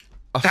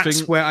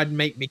 That's where I'd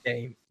make my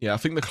game. Yeah, I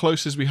think the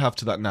closest we have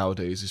to that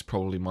nowadays is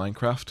probably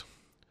Minecraft.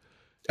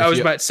 I was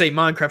about to say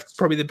Minecraft's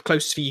probably the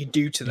closest thing you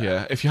do to that.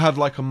 Yeah, if you had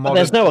like a mod,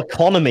 there's no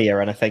economy or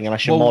anything, and I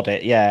should mod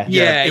it. Yeah,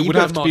 it would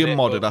have to be a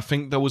modded. I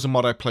think there was a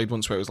mod I played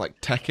once where it was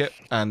like Tekkit,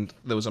 and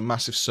there was a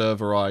massive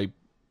server I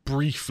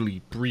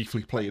briefly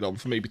played on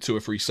for maybe 2 or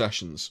 3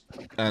 sessions,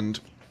 and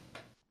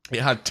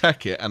it had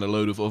Tekkit and a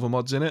load of other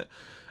mods in it,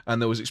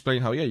 and there was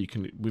explaining how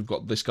we've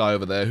got this guy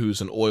over there who's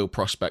an oil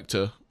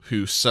prospector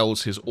who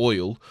sells his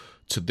oil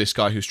to this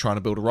guy who's trying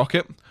to build a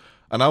rocket.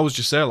 And I was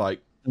just there like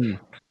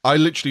I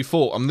literally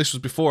thought, and this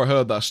was before I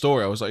heard that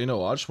story, I was like,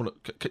 I just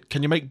want to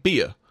can you make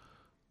beer?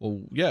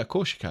 Well, yeah, of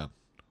course you can.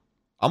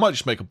 I might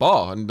just make a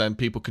bar, and then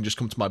people can just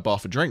come to my bar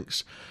for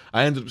drinks.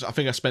 I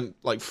think I spent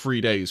like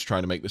 3 days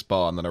trying to make this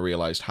bar, and then I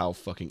realized how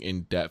fucking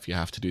in-depth you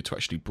have to do to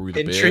actually brew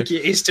the beer. Tricky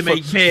it is to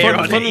make beer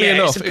on it. Funnily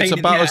enough, it's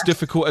about as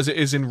difficult as it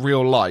is in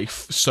real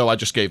life, so I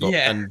just gave up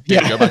and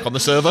didn't go back on the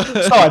server.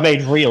 So I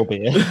made real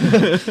beer.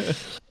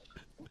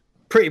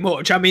 Pretty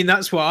much. I mean,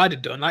 that's what I'd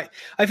have done. Like,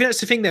 I think that's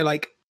the thing, though.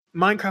 Like,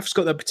 Minecraft's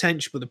got the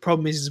potential, but the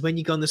problem is when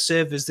you go on the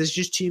servers, there's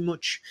just too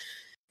much.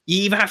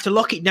 You either have to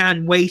lock it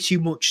down way too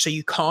much so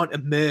you can't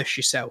immerse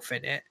yourself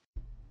in it,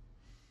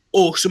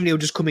 or somebody will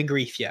just come and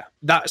grief you.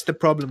 That's the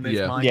problem with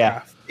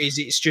Minecraft, is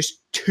it's just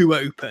too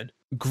open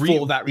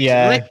for that reason.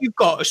 Unless you've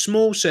got a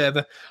small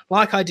server,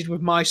 like I did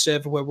with my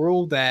server, where we're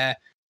all there,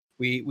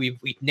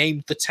 We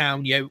named the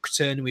town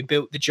Yokton, and we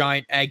built the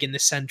giant egg in the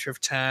center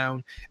of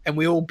town, and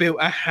we all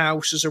built our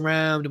houses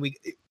around, and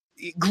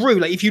it grew.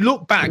 Like, if you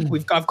look back,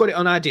 I've got it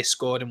on our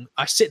Discord, and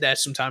I sit there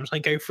sometimes and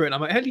I go through it and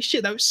I'm like, holy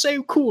shit, that was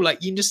so cool.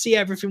 Like, you can just see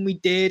everything we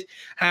did,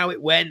 how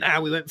it went,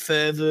 how we went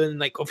further, and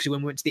like obviously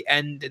when we went to the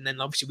end, and then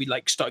obviously we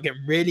like started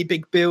getting really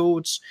big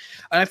builds.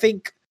 And I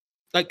think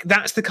like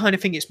that's the kind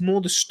of thing, it's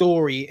more the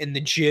story and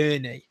the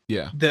journey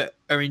that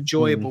are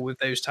enjoyable with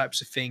those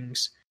types of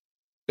things.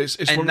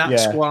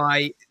 That's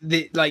why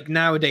like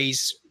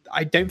nowadays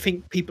I don't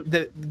think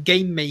the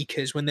game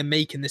makers, when they're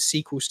making the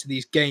sequels to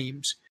these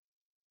games,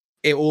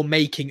 or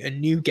making a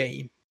new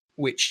game,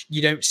 which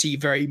you don't see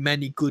very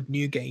many good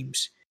new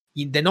games.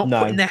 They're not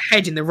putting their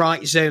head in the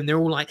right zone. They're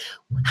all like,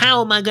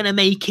 how am I going to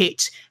make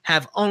it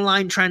have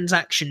online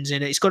transactions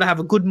in it? It's got to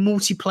have a good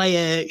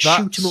multiplayer,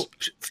 shoot 'em up,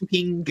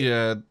 fucking...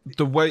 Yeah,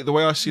 the way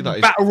I see that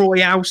is... Battle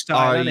Royale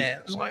style, isn't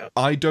it?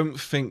 I don't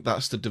think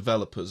that's the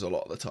developers a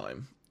lot of the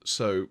time.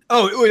 So...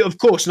 Oh, of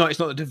course not. It's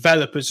not the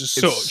developers as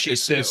such.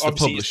 It's the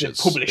publishers.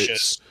 It's the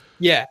publishers.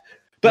 Yeah.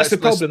 But that's the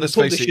problem. The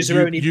publishers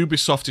are only...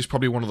 Ubisoft is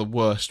probably one of the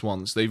worst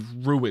ones. They've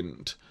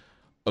ruined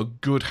a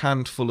good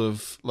handful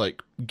of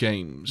like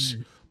games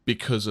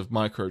because of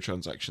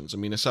microtransactions. I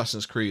mean,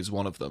 Assassin's Creed is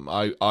one of them.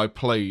 I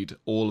played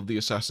all of the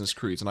Assassin's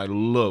Creeds, and I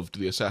loved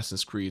the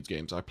Assassin's Creed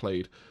games. I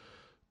played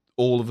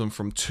all of them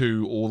from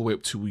 2 all the way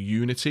up to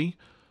Unity,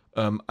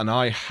 and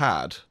I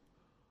had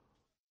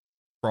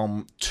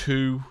from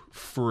 2,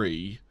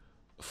 3,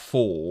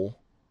 4,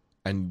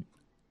 and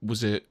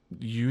was it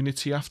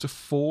Unity after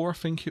 4? I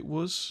think it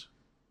was.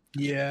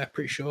 Yeah,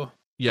 pretty sure.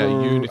 Yeah,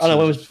 Unity. Oh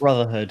no, it was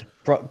Brotherhood.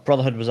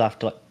 Brotherhood was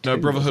after like 2, no,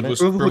 Brotherhood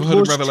was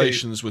Brotherhood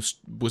Revelations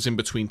was in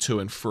between 2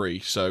 and 3.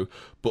 So,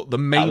 but the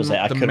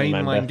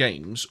mainline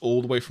games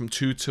all the way from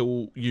 2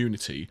 till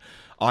Unity,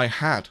 I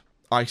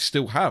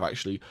still have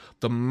actually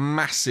the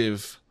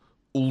massive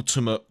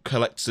Ultimate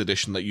Collector's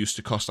Edition that used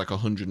to cost like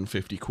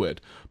 150 quid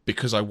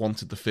because I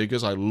wanted the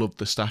figures. I loved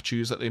the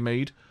statues that they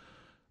made.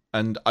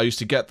 And I used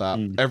to get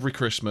that every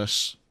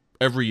Christmas,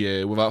 every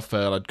year, without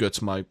fail. I'd go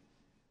to my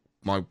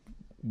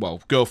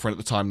girlfriend at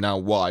the time, now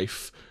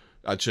wife.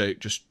 I'd say,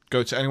 just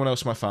go to anyone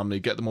else in my family,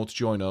 get them all to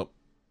join up,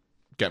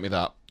 get me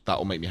that. That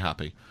will make me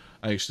happy.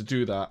 I used to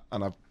do that,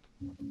 and I've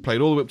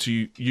played all the way up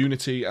to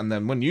Unity, and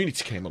then when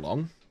Unity came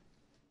along,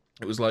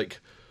 it was like,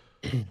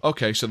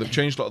 okay, so they've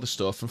changed a lot of the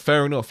stuff, and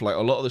fair enough, like,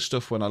 a lot of the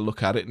stuff, when I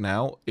look at it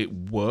now, it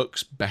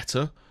works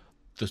better.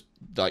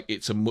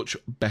 It's a much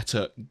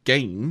better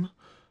game.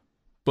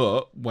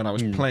 But when I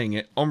was playing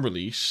it on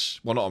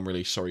release, well, not on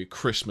release, sorry,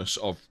 Christmas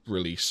of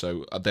release,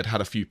 so they'd had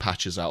a few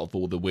patches out of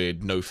all the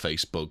weird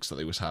no-face bugs that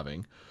they was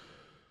having.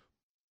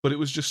 But it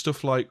was just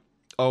stuff like,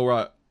 oh,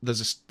 right,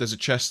 there's a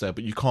chest there,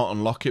 but you can't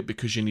unlock it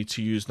because you need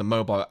to use the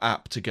mobile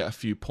app to get a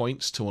few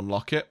points to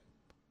unlock it.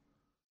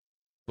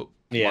 But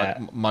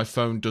my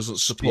phone doesn't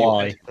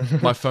support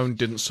it. My phone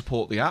didn't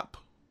support the app,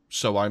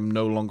 so I'm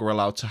no longer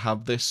allowed to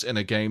have this in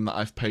a game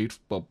that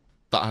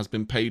that has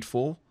been paid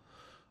for.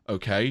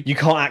 Okay. You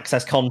can't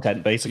access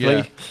content, basically.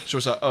 Yeah. So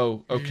it's like,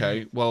 oh,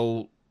 okay,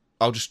 well,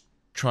 I'll just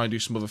try and do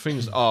some other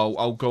things. Oh,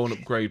 I'll go and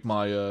upgrade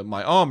my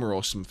my armor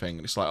or something.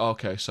 And it's like,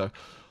 okay, so,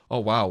 oh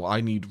wow,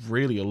 I need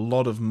really a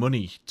lot of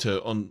money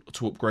to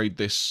upgrade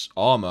this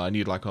armor. I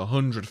need like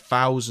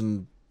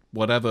 100,000,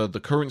 whatever the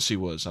currency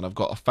was, and I've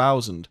got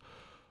 1,000.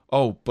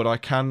 Oh, but I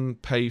can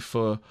pay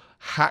for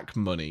hack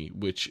money,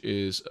 which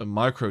is a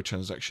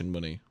microtransaction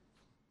money.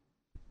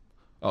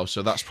 Oh,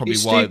 so that's probably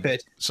So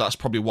that's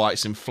probably why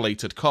it's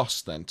inflated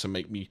costs then to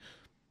make me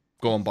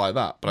go and buy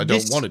that. But I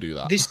don't want to do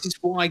that. This is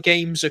why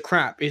games are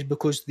crap. Is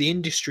because the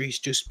industry's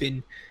just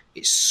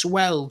it's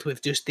swelled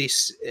with just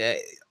this,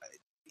 there's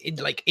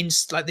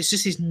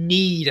just this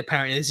need.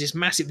 Apparently, there's this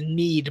massive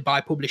need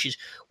by publishers.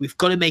 We've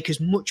got to make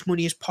as much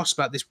money as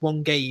possible at this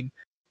one game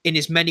in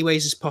as many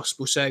ways as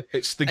possible. So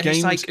it's the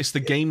games. It's the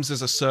games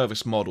as a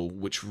service model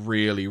which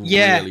really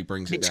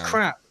brings it down. It's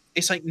crap.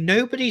 It's like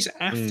nobody's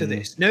after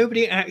this.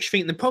 Nobody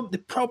actually think the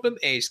problem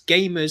is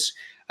gamers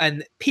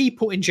and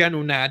people in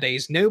general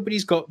nowadays.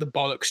 Nobody's got the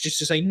bollocks just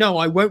to say no.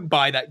 I won't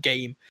buy that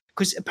game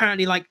because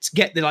apparently, like, to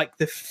get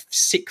the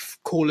sixth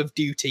Call of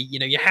Duty,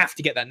 you have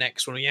to get that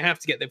next one, or you have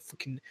to get the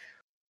fucking.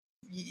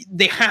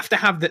 They have to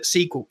have that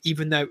sequel,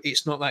 even though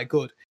it's not that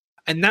good.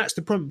 And that's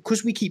the problem,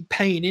 because we keep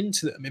paying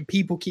into them, and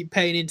people keep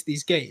paying into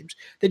these games.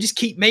 They just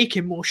keep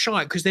making more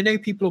shite because they know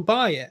people will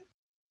buy it.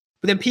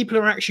 But then people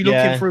are actually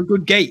looking for a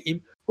good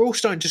game. We're all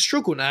starting to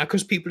struggle now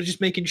because people are just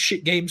making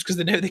shit games because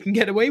they know they can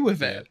get away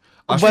with it.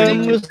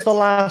 When was the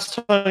last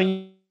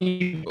time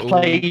you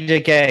played a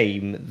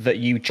game that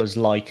you chose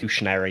like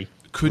Evolutionary?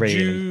 Could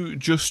you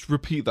just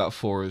repeat that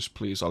for us,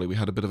 please, Ollie? We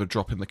had a bit of a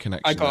drop in the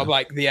connection. I got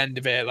like the end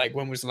of it. Like,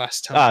 when was the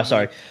last time?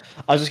 Sorry.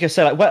 I was just gonna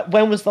say, like,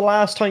 when was the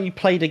last time you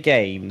played a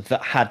game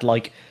that had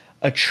like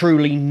a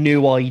truly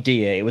new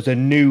idea? It was a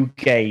new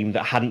game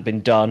that hadn't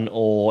been done,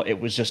 or it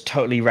was just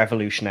totally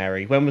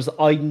revolutionary. When was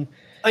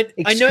I'll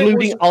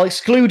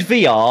exclude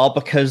VR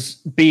because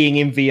being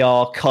in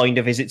VR kind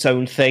of is its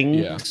own thing.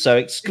 Yeah. So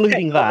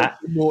excluding that,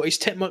 it's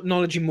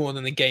technology more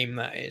than the game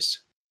that is.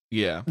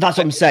 Yeah. That's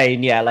what I'm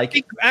saying. Yeah, I like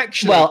think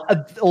actually, well,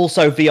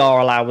 also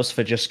VR allows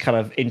for just kind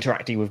of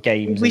interacting with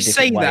games we in a different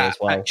say way that as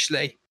well.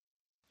 actually.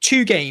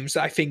 2 games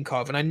that I think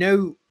of, and I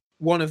know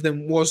one of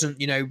them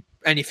wasn't,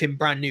 anything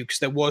brand new because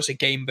there was a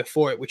game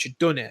before it which had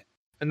done it,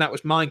 and that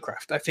was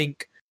Minecraft. I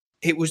think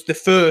it was the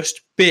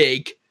first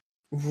big,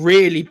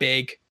 really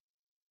big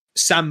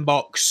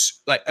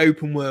sandbox, like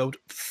open world,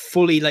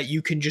 fully like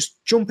you can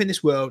just jump in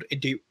this world and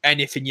do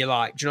anything you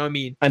like. Do you know what I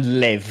mean? And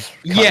live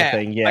kind Yeah, of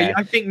thing. Yeah.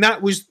 I think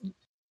that was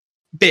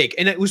big,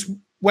 and it was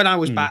when I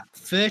was Hmm. back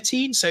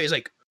 13. So it's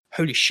like,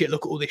 holy shit,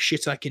 look at all this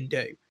shit I can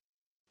do.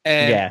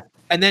 Yeah.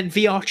 And then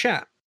VR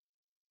chat.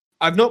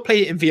 I've not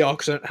played it in VR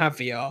because I don't have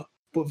VR,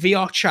 but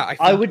VR chat. I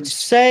think I would is-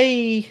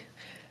 say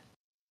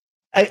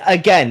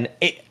again,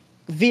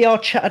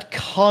 VR chat had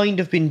kind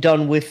of been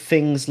done with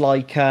things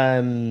like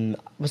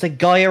was it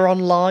Gaia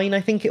Online? I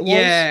think it was.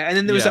 yeah, and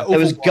then there was Yeah. that. There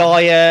Other was one.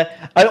 Gaia.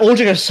 And all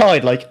joking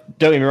aside, like,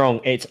 don't get me wrong,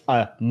 it's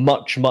a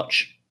much,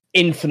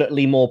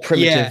 infinitely more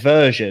primitive Yeah.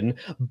 version,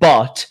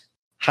 but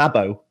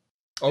Habbo.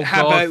 Oh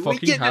Habbo, god, we fucking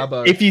get it.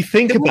 Habbo. If you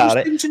think There was- about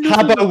it, there was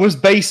another Habbo was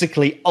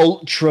basically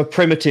ultra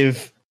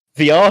primitive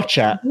VR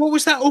chat. What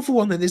was that other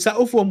one then? There's that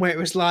other one where it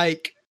was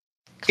like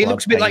it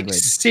looks a bit like Penguin.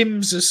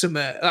 Sims or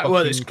something. Like,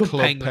 well, it's Fucking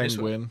Club Penguin. as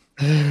well.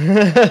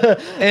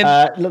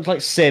 Looked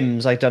like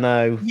Sims. I don't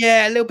know.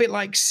 Yeah, a little bit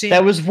like Sims.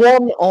 There was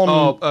one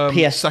on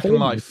PS4 Second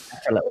Life.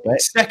 for a little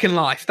bit. Second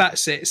Life.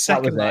 That's it.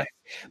 Second it. Life.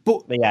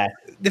 But But yeah,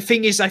 the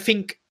thing is, I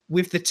think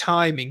with the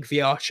timing,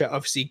 VR chat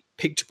obviously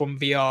picked up on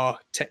VR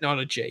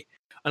technology,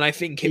 and I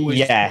think it was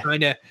Yeah.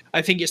 kind of.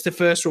 I think it's the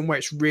first one where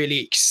it's really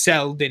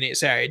excelled in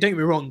its area. Don't get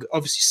me wrong.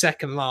 Obviously,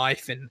 Second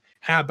Life and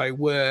Habbo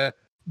were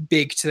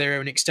big to their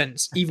own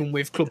extents, even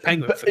with Club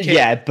Penguin. For kids.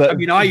 yeah, but I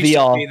mean, I used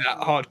VR. to be that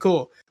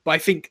hardcore, but I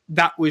think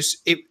that was.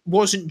 It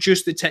wasn't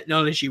just the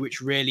technology which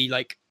really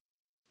like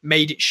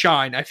made it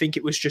shine. I think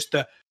it was just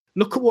the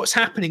look at what's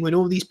happening when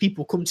all these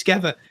people come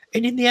together,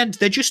 and in the end,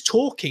 they're just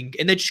talking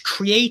and they're just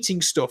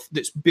creating stuff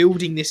that's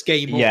building this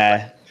game. Up.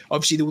 Yeah,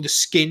 Obviously, all the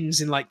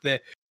skins and like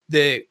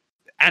the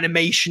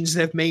animations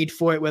they've made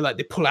for it, where like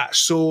they pull out a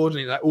sword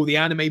and like all the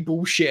anime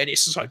bullshit, and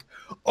it's just like,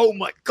 oh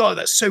my god,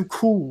 that's so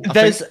cool.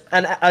 there's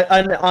and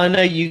I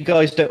know you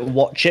guys don't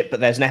watch it, but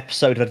there's an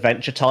episode of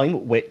Adventure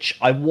Time which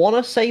I want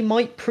to say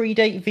might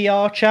predate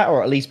VR chat,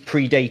 or at least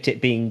predate it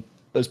being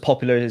as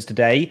popular as it is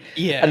today.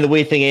 Yeah. And the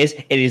weird thing is,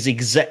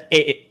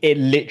 it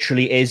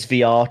literally is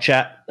VR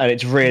chat, and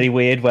it's really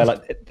weird where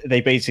like they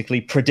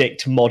basically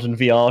predict modern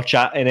VR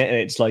chat in it, and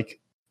it's like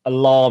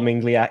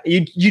alarmingly.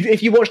 You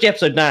if you watch the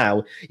episode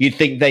now, you'd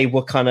think they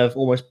were kind of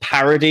almost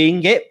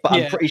parodying it, but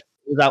Yeah. I'm pretty sure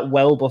it was out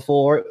well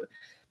before it.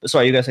 But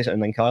sorry, you were gonna say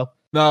something then, Kyle?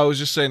 No, I was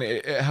just saying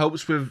it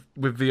helps with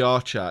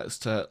VR chats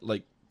to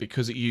like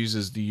because it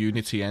uses the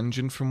Unity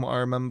engine from what I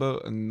remember,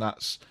 and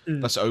that's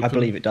open. I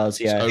believe it does.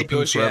 It's Yeah, open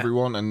does, for yeah.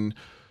 everyone, and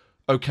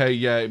okay,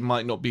 yeah, it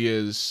might not be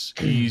as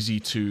easy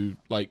to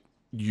like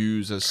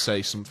use as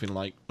say something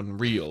like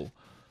Unreal,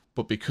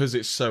 but because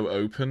it's so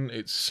open,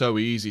 it's so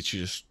easy to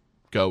just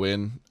go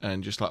in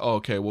and just like, oh,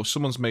 okay, well,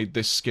 someone's made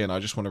this skin, I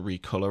just want to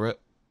recolor it,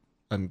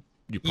 and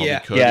you probably Yeah.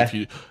 could Yeah. if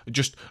you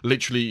just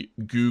literally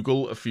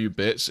Google a few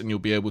bits, and you'll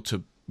be able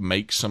to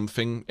make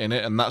something in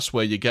it, and that's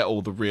where you get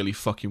all the really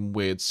fucking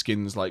weird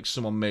skins. Like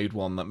someone made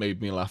one that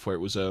made me laugh, where it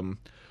was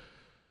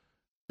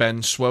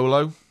Ben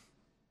Swallow.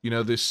 You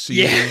know this scene,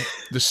 Yeah.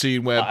 the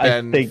scene where I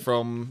Ben think-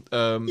 from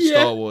Yeah.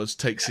 Star Wars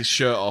takes his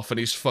shirt off and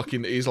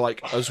he's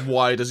like as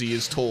wide as he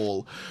is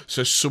tall.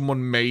 So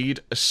someone made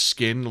a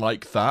skin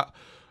like that.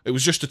 It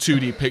was just a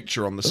 2D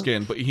picture on the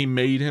skin, but he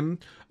made him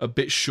a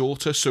bit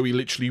shorter, so he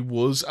literally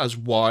was as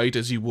wide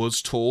as he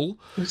was tall.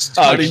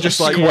 Oh, And he just just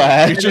like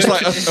square. he just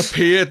like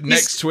appeared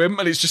next to him,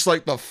 and it's just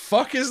like, the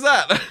fuck is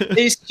that?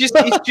 It's just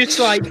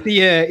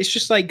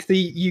like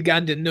the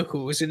Ugandan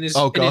Knuckles, and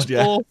Oh, and God, as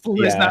yeah.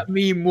 awful as Yeah. that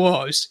meme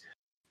was,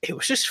 it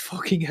was just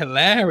fucking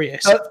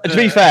hilarious. To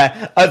be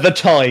fair, at the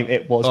time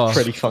it was Oh,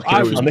 pretty fucking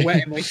I was funny.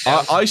 wetting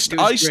myself. I It was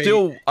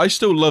great.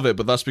 still love it,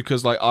 but that's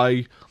because like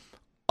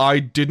I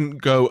didn't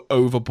go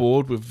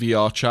overboard with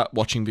VR chat,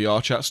 watching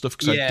VR chat stuff,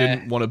 because Yeah. I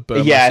didn't want to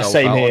burn Yeah, myself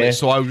same out on here. it.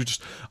 So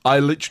I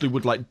literally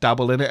would like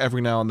dabble in it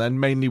every now and then,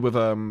 mainly with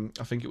I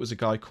think it was a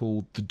guy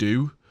called The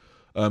Do.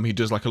 He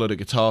does like a load of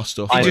guitar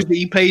stuff.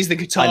 He plays the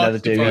guitar. I know the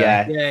dude,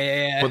 yeah,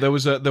 yeah. yeah. But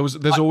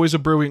there's always a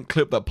brilliant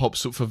clip that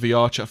pops up for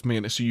VR chat for me,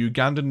 and it's a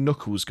Ugandan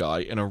Knuckles guy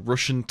in a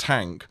Russian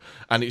tank,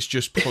 and it's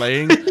just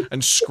playing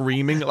and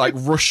screaming like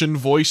Russian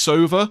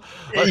voiceover.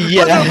 Like,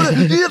 Yeah.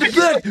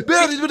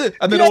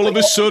 and then all of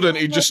a sudden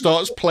he just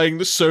starts playing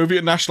the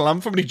Soviet national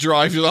anthem and he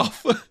drives it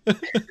off.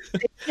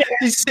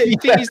 The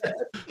thing is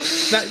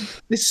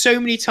that there's so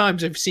many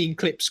times I've seen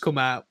clips come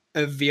out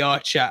of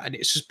VR chat, and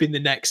it's just been the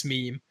next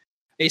meme.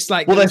 It's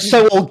like, Well, they're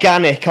so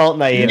organic, aren't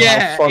they? And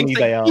how funny it's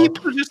they like are.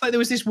 people just like there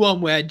was this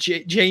one where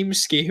James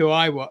Ski, who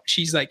I watch,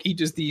 he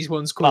does these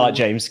ones I called like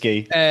James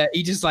Ski.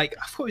 he does like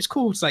I thought it was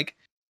called it's like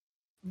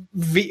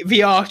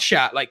VR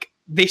chat, like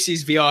this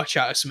is VR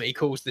chat or something. He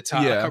calls the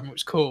title. I Yeah. can't remember what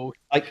it's called.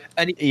 Like,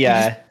 And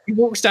yeah. he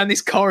walks down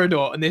this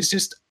corridor, and there's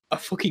just a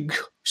fucking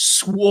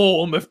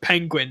swarm of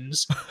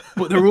penguins,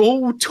 but they're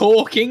all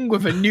talking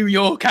with a New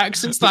York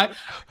accent. It's like,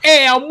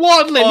 hey, I'm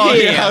waddling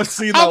here. Yeah, I've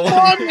seen that I'm one.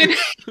 waddling.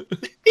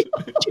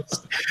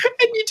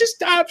 And you're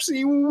just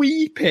absolutely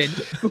weeping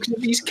because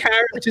of these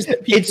characters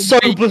that people It's so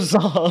make.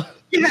 bizarre.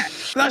 Yeah,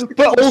 that's the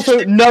But thing.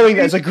 also knowing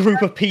there's a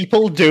group of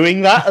people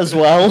doing that as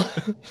well.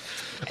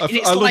 And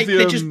it's I love like the,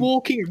 they're just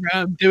walking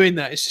around doing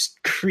that. It's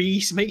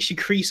just makes you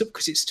crease up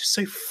because it's just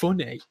so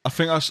funny. I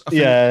think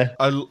Yeah.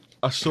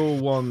 I saw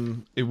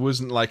one. It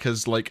wasn't like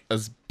as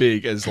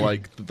big as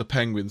like the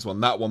penguins one.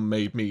 That one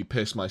made me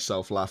piss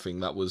myself laughing.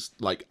 That was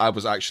like I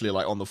was actually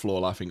like on the floor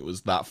laughing. It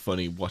was that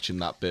funny watching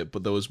that bit.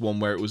 But there was one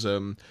where it was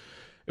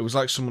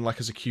like someone like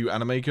as a cute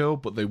anime girl,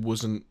 but they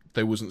wasn't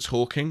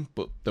talking,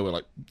 but they were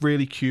like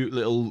really cute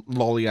little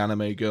lolly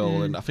anime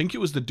girl, and I think it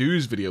was the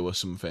dude's video or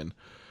something.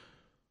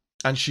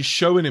 And she's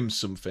showing him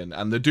something,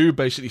 and the dude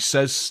basically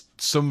says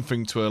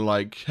something to her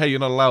like, "Hey, you're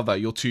not allowed that.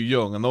 You're too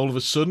young." And all of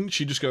a sudden,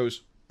 she just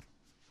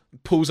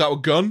pulls out a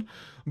gun,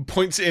 and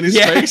points it in his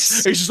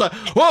face. He's just like,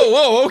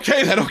 "Whoa,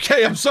 okay then,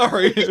 okay, I'm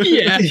sorry."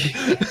 Yeah,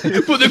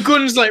 but the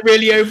gun's like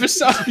really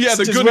oversized. Yeah,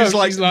 the as gun well. is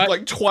She's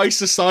like twice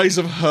the size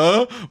of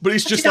her, but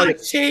he's just like,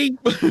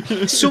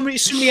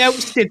 somebody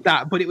else did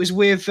that, but it was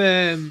with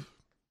I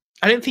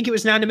don't think it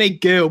was an anime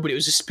girl, but it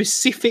was a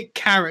specific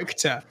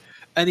character,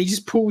 and he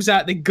just pulls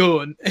out the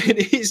gun, and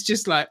it's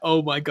just like,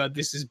 oh my god,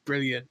 this is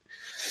brilliant.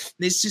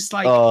 And it's just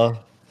like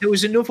there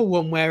was another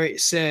one where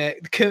it's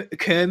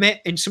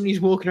Kermit, and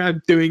somebody's walking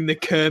around doing the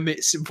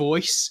Kermit's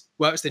voice.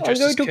 Well, it's the I'm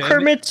dressed going as to Kermit.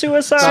 Kermit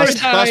suicide.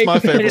 that's my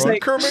And favorite it's one.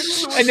 like- Kermit.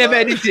 I never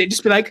edited it.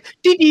 Just be like,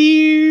 did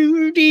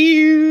you?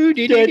 Did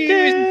you,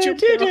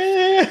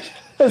 yeah.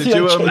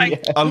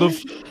 I love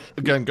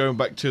again going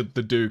back to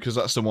the dude because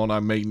that's the one I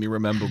mainly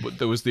remember. But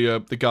there was the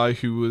guy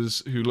who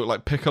looked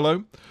like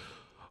Piccolo,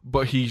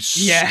 but he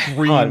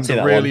screamed seen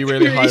that really one.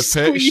 really high Really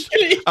pitched.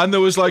 squealy. And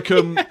there was like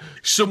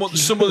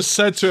someone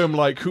said to him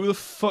like, who the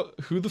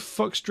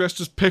fuck's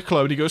dressed as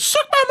Piccolo? And he goes,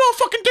 "Suck my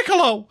motherfucking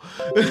Piccolo."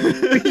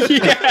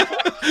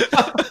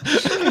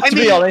 To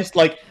be honest,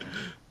 like,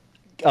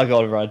 oh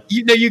god, Ryan.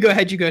 You go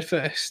ahead. You go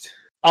first.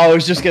 I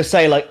was just gonna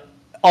say, like,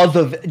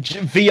 other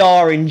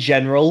VR in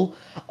general,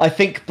 I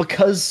think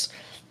because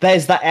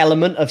there's that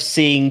element of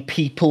seeing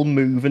people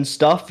move and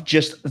stuff,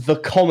 just the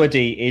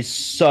comedy is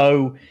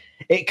so,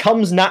 it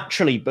comes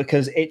naturally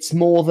because it's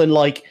more than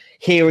like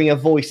hearing a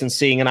voice and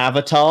seeing an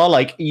avatar.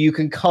 Like, you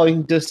can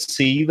kind of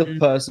see the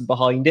person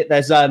behind it.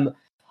 There's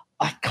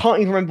I can't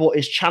even remember what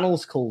his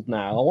channel's called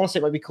now. I want to say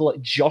it might be called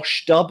like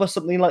Josh Dub or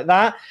something like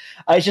that.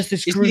 It's just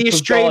this It's group the of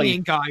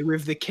Australian guy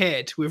with the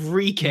kid, with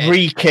Re-Kid.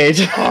 Re-Kid.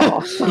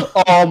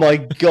 Oh my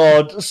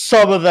god,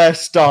 some of their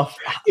stuff.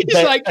 It's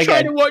They- like trying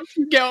again, to watch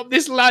you get up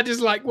this ladder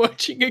is like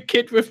watching a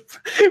kid with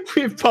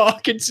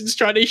Parkinson's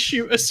trying to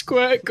shoot a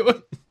squirt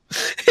gun.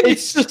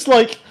 it's just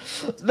like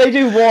they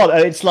do one,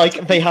 and it's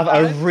like they have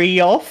a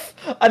re-off,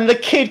 and the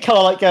kid kind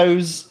of like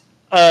goes,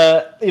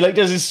 he like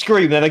does his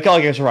scream, and then the guy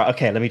goes, right,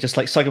 okay, let me just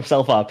like psych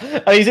himself up,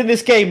 and he's in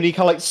this game, and he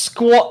kind of like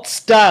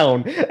squats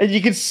down, and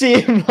you can see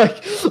him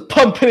like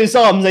pumping his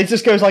arms, and he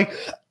just goes like,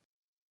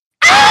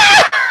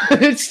 ah!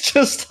 It's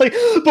just like,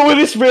 but with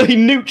this really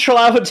neutral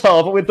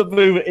avatar, but with the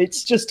movement,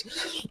 it's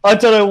just, I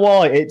don't know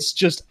why, it's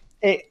just,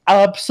 it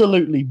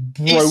absolutely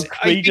broke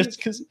I me think- just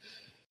because.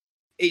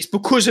 It's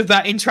because of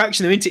that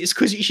interaction, though, isn't it? It's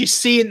because you're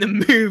seeing the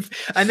move,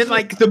 and then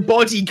like the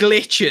body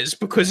glitches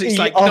because it's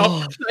like,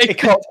 not, it like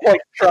can't quite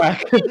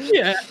track.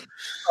 yeah.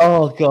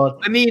 Oh god.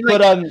 I mean, like,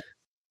 But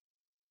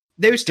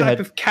those Go type ahead.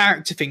 of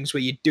character things where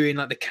you're doing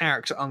like the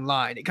character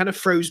online, it kind of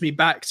throws me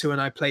back to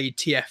when I played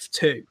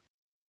TF2.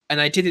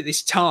 And I did it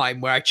this time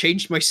where I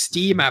changed my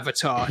Steam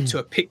avatar to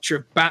a picture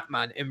of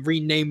Batman and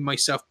renamed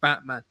myself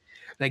Batman.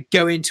 And I'd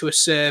go into a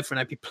server and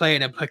I'd be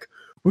playing, I'm like,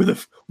 where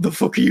the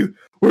fuck are you?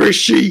 Where is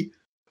she?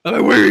 I'm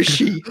like, where is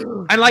she?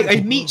 And like I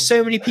meet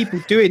so many people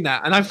doing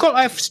that. And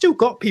I've still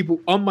got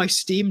people on my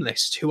Steam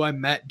list who I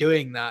met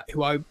doing that,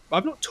 who I've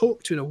not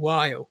talked to in a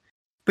while.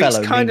 But Fellow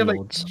it's kind of like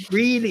Lords.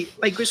 really,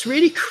 like, it's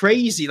really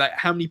crazy, like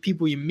how many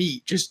people you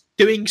meet just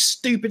doing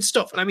stupid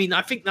stuff. And I mean,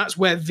 I think that's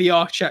where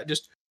VR chat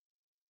just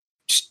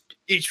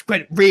it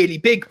went really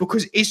big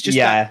because it's just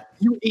that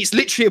it's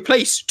literally a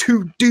place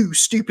to do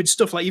stupid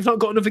stuff. Like, you've not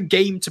got another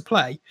game to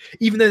play,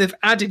 even though they've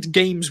added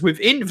games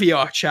within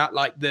VR chat,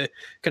 like the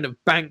kind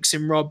of banks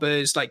and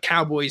robbers, like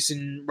cowboys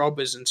and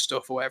robbers and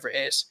stuff, or whatever it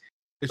is.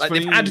 It's Like,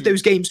 funny they've added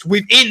those games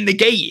within the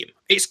game.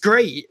 It's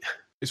great.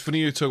 It's funny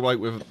you talk like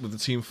with the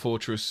Team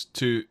Fortress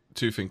 2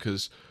 thing,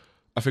 because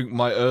I think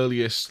my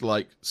earliest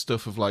like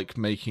stuff of like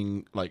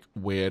making like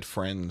weird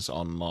friends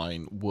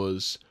online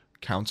was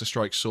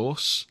Counter-Strike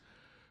Source,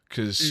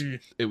 because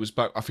it was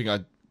back. I think I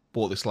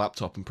bought this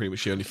laptop and pretty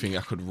much the only thing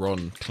I could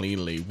run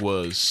cleanly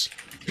was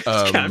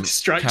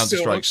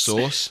Counter-Strike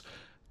Source,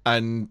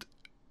 and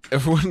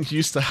everyone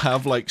used to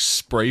have like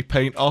spray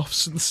paint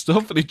offs and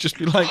stuff, and it'd just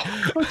be like,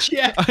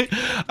 Yeah.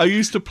 I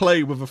used to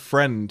play with a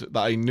friend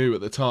that I knew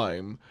at the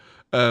time,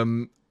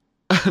 and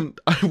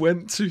I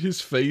went to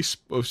his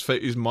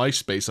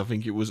MySpace, I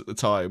think it was at the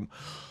time,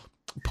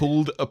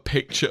 pulled a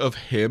picture of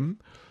him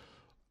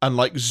and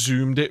like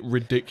zoomed it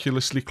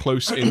ridiculously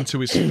close into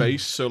his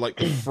face, so like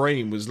the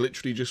frame was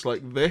literally just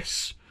like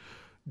this,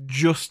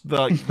 just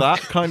like that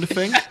kind of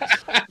thing.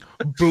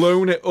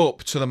 Blown it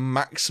up to the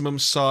maximum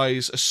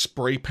size a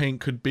spray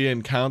paint could be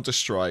in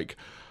Counter-Strike.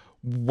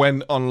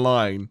 Went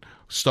online,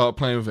 started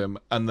playing with him,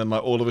 and then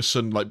like all of a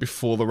sudden, like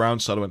before the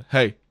round started, I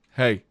went,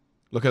 hey,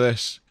 look at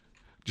this.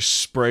 Just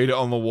sprayed it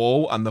on the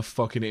wall, and the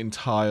fucking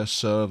entire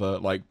server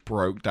like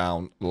broke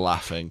down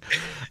laughing.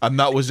 And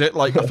that was it.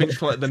 Like, I think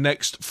for like the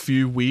next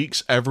few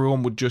weeks,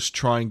 everyone would just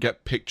try and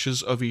get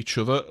pictures of each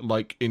other,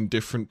 like in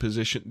different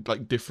positions,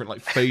 like different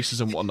like faces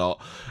and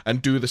whatnot,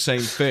 and do the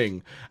same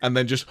thing, and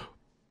then just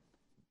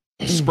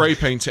spray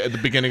paint it at the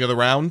beginning of the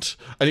round.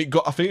 And it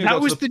got, I think it That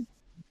got was to the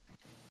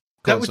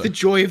That was the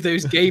joy of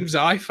those games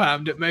I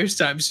found at most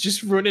times,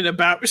 just running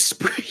about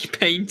spray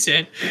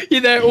painting.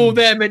 You're there, all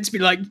there meant to be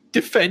like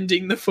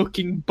defending the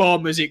fucking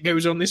bomb as it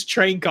goes on this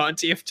train car in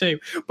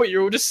TF2, but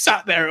you're all just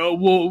sat there at a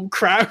wall,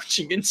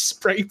 crouching and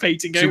spray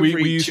painting over we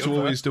each used to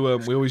other. always do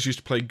we always used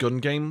to play gun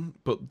game,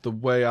 but the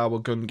way our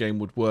gun game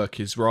would work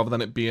is rather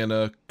than it being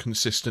a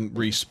consistent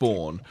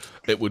respawn,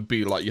 it would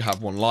be like you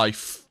have one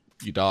life,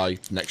 you die,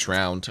 next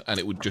round, and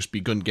it would just be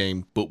gun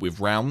game but with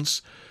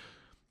rounds.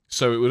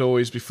 So it would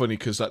always be funny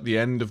because at the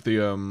end of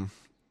the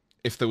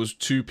if there was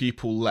two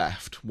people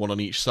left, one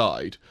on each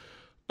side,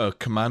 a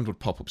command would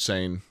pop up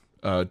saying,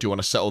 "Do you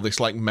want to settle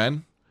this like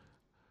men?"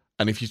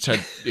 And if you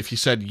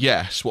said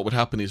yes, what would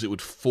happen is it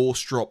would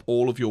force drop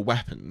all of your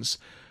weapons,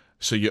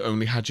 so you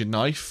only had your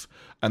knife,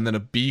 and then a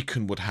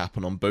beacon would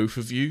happen on both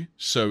of you,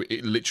 so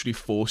it literally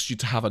forced you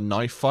to have a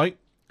knife fight.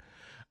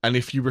 And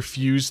if you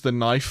refused the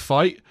knife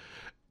fight,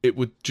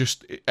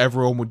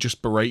 everyone would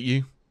just berate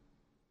you.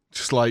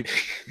 Just like,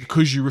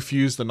 because you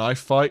refused the knife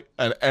fight,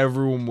 and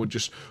everyone would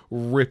just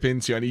rip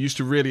into you. And it used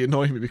to really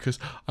annoy me because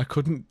I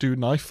couldn't do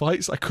knife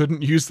fights. I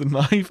couldn't use the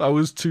knife. I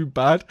was too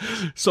bad.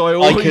 So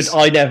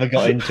I never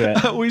got into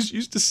it. I always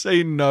used to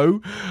say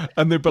no,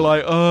 and they'd be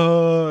like,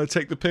 "Oh,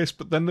 take the piss."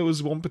 But then there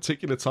was one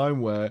particular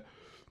time where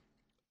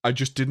I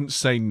just didn't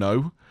say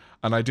no,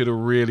 and I did a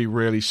really,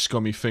 really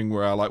scummy thing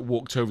where I like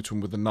walked over to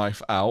him with the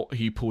knife out.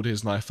 He pulled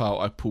his knife out.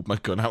 I pulled my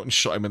gun out and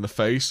shot him in the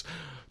face.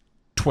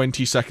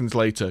 20 seconds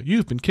later,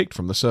 you've been kicked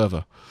from the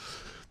server.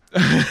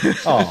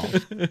 Oh.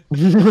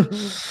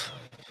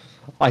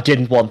 I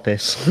didn't want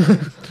this.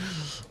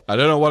 I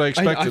don't know what I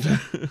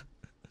expected.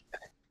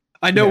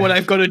 I know what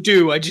I've got to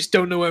do. I just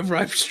don't know whether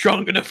I'm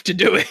strong enough to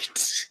do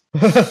it.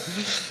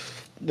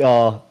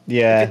 Oh,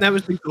 yeah. I think that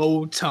was the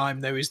gold time.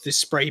 There was the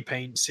spray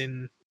paints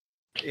in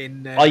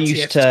I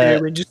used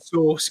TF2 and just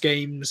Source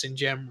games in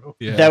general.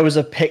 Yeah. There was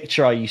a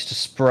picture I used to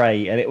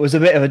spray, and it was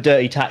a bit of a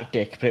dirty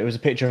tactic, but it was a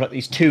picture of like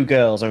these two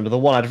girls. I remember the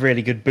one had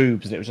really good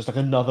boobs, and it was just like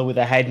another with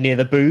a head near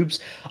the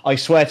boobs. I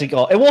swear to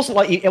God, it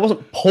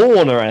wasn't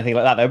porn or anything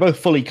like that. They were both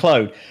fully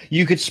clothed.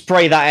 You could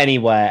spray that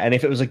anywhere, and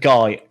if it was a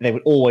guy, they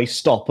would always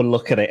stop and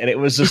look at it, and it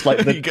was just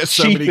like the You get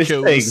so many cheapest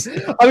kills.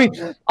 thing. I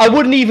mean, I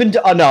wouldn't even.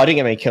 No, I didn't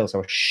get many kills. I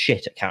was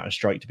shit at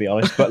Counter-Strike, to be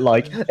honest. But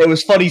like, it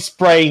was funny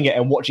spraying it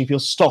and watching people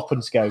stop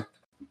and just go.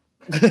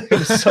 It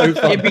was so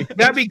funny.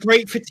 That'd be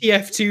great for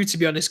TF2, to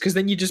be honest, because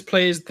then you just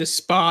play as the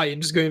spy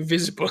and just go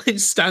invisible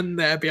and stand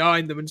there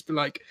behind them and just be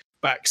like,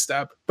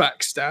 backstab.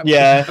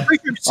 Yeah,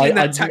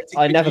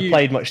 I never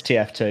played much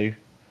TF2.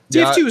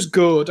 TF2 was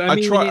good.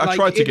 I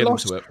tried to get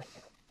into it.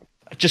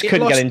 I just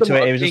couldn't get into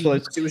it.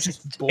 It was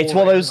just boring. It's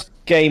one of those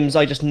games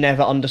I just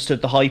never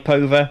understood the hype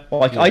over.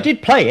 Like, I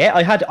did play it.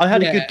 I had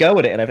a good go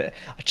at it and everything.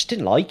 I just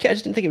didn't like it. I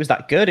just didn't think it was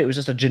that good. It was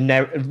just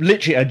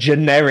literally a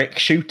generic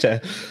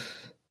shooter.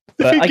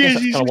 But I guess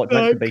that's kind of what it's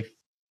meant to be.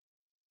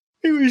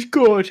 It was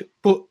good,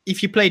 but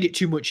if you played it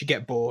too much, you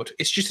get bored.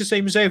 It's just the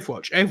same as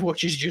Overwatch.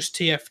 Overwatch is just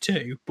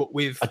TF2, but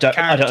with I don't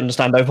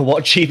understand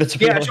Overwatch either, to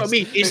be honest. That's what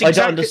I mean. I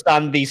don't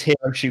understand these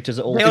hero shooters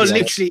at all. They are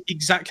literally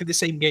exactly the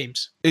same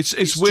games.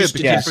 It's weird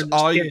because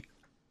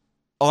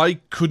I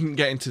couldn't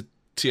get into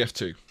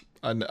TF2,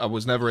 and I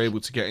was never able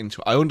to get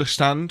into it. I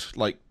understand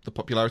like the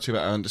popularity of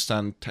it. I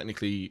understand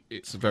technically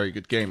it's a very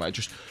good game.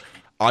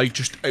 I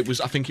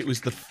think it was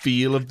the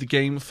feel of the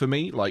game for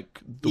me, like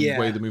the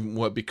way the movement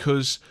worked,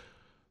 because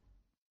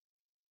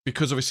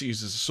obviously it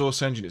uses a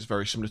Source engine. It's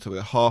very similar to the way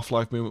the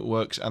Half-Life movement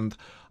works, and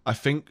I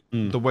think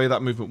the way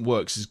that movement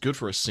works is good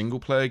for a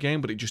single-player game,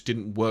 but it just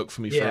didn't work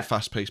for me for a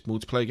fast-paced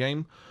multiplayer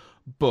game.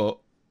 But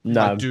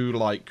I do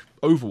like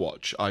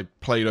Overwatch. I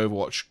played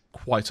Overwatch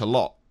quite a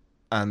lot,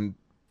 and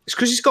it's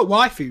because it's got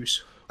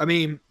waifus. I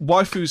mean,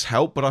 waifus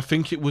help, but I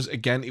think it was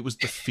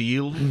the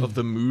feel of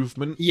the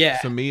movement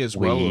for me as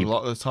well. A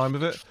lot of the time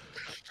of it.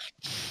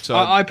 So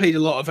I played a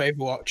lot of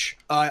Overwatch.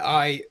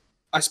 I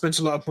spent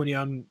a lot of money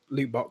on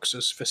loot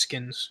boxes for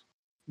skins.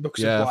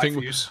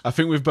 I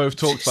think we've both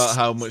talked about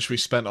how much we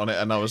spent on it,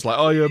 and I was like,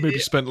 "Oh yeah, maybe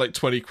spent like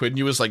 20 quid." And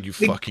you was like, "You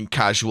fucking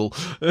casual."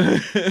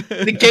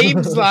 The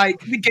game's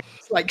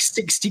like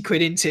 60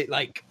 quid into it,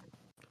 like.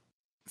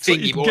 So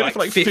you can get it for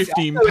like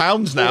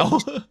 £15 now.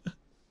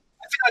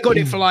 I got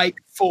it for like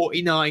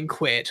 49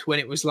 quid when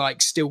it was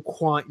like still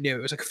quite new.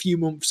 It was like a few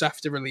months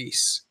after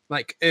release,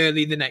 like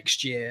early the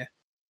next year.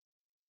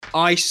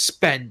 I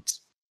spent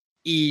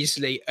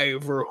easily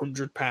over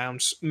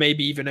 £100,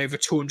 maybe even over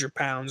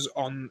 £200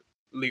 on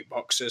loot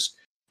boxes.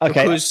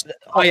 Okay, Because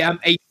I am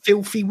a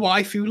filthy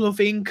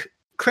waifu-loving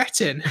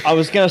cretin. I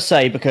was going to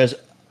say, because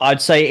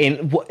I'd say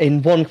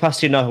in one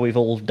capacity or another, we've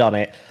all done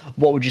it.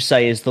 What would you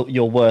say is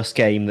your worst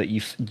game that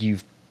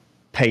you've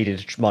paid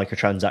into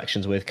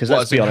microtransactions with? Because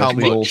let's be honest,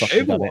 we've all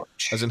fucking done it.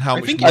 As in how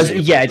much?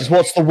 Yeah, just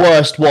what's the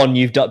worst one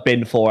you've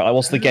been for? Like,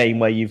 what's the game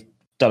where you've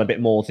done a bit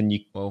more than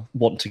you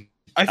want to?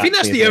 I think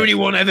that's the only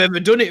one I've ever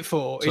done it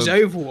for, is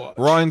Overwatch.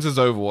 Ryan's is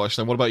Overwatch.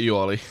 Then what about you,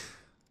 Ollie?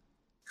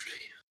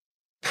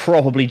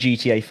 Probably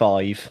GTA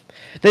 5.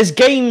 There's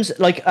games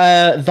like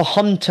the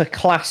Hunter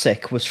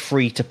Classic was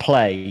free to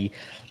play,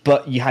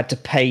 but you had to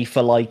pay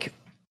for like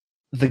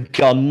the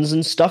guns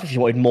and stuff if you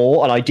wanted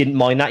more, and I didn't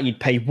mind that. You'd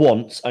pay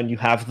once and you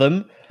have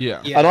them.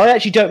 Yeah. And I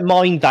actually don't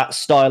mind that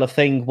style of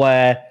thing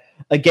where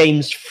a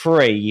game's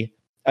free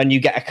and you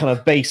get a kind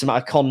of base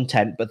amount of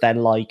content, but then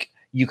like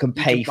you can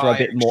pay for a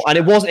bit more. And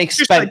it wasn't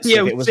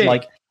expensive. It was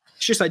like,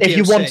 it's just like if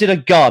you wanted a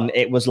gun,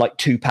 it was like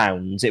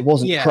 £2. It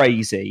wasn't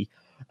crazy.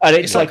 And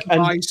it's like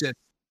and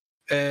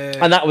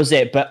that was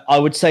it. But I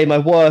would say my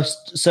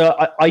worst. So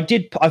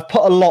I've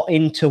put a lot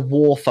into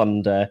War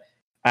Thunder,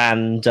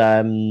 and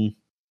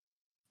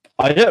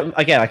I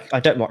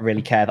don't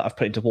really care that I've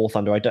put into War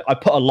Thunder. I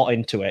put a lot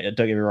into it.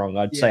 Don't get me wrong.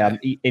 I'd say I'm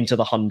into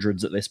the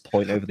hundreds at this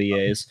point over the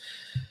years.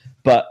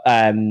 But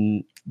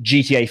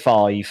GTA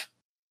 5,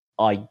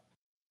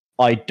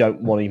 I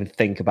don't want to even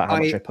think about how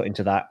much I put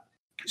into that.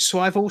 So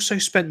I've also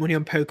spent money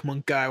on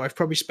Pokemon Go. I've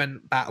probably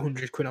spent about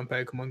 100 quid on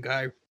Pokemon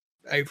Go.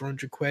 Over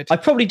 100 quid. I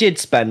probably did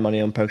spend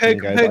money on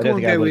Pokemon Go.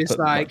 Pokemon Go is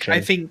like,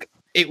 I think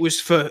it was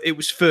for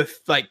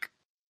like,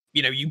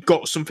 you know, you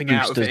got something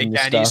out of it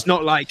again. It's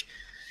not like,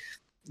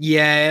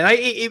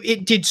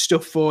 it did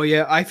stuff for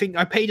you. I think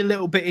I paid a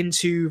little bit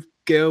into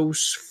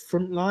Girls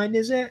Frontline,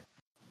 is it?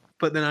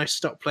 But then I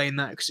stopped playing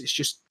that because it's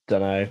just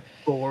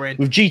boring.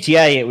 With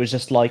GTA, it was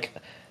just like,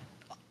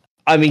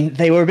 I mean,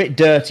 they were a bit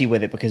dirty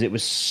with it because it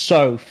was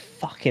so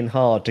fucking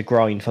hard to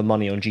grind for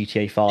money on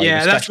GTA 5.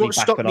 Yeah, that's especially what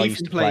back stopped when me I used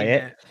from to play playing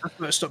it. That's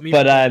what stopped me.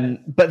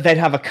 But they'd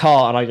have a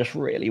car, and I just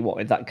really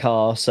wanted that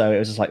car, so it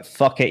was just like,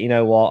 fuck it, you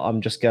know what?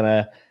 I'm just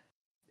gonna.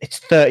 It's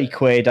 30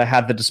 quid. I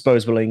had the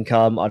disposable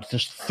income. I'd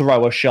just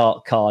throw a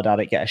shark card at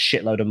it, get a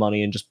shitload of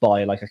money, and just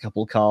buy like a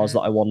couple of cars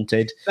that I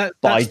wanted. But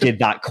I did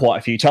that quite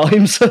a few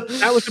times.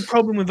 That was the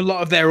problem with a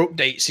lot of their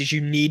updates, is you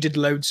needed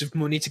loads of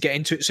money to get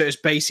into it. So it's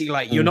basically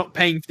like you're not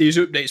paying for these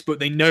updates, but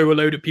they know a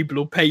load of people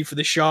will pay for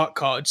the shark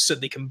cards so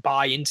they can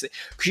buy into it.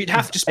 Because you'd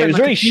have to spend it was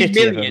like really a few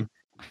shitty million.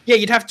 Yeah,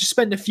 you'd have to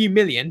spend a few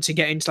million to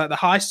get into like the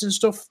heist and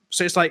stuff.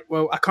 So it's like,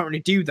 well, I can't really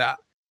do that.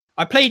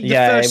 I played the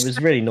first it was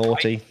really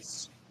naughty.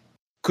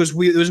 Because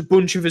there was a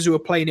bunch of us who were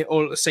playing it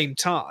all at the same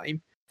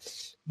time,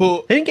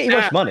 but they didn't get you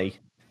much money.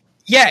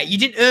 Yeah, you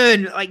didn't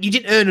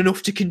earn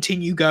enough to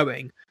continue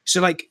going.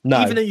 So even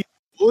though you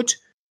would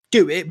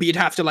do it, but you'd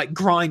have to like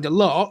grind a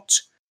lot.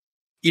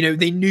 You know,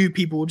 they knew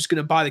people were just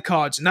going to buy the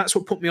cards, and that's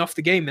what put me off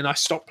the game, and I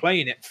stopped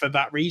playing it for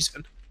that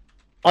reason.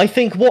 I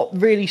think what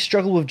really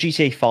struggled with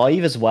GTA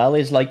 5 as well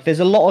is like there's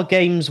a lot of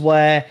games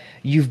where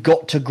you've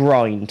got to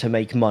grind to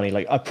make money.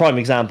 Like a prime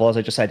example, as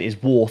I just said, is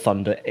War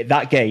Thunder.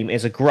 That game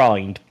is a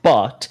grind,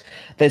 but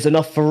there's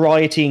enough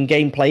variety in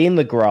gameplay in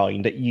the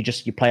grind that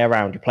you play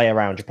around, you play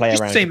around.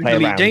 Same with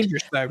Elite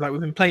Dangerous though, like we've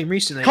been playing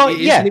recently.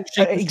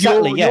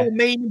 Exactly. Your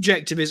main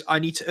objective is I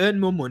need to earn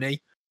more money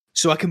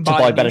so I can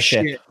buy better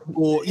shit.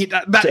 Or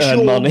that's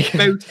your money.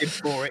 Motive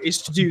for it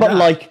is to do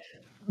that.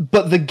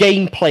 But the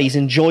gameplay's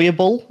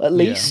enjoyable, at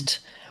least.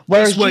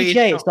 Whereas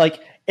GTA, it's like,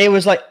 it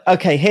was like,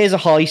 okay, here's a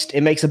heist.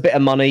 It makes a bit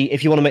of money.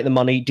 If you want to make the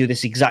money, do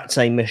this exact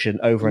same mission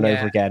over and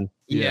over again.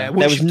 Yeah,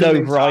 there was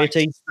no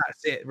variety. Heists,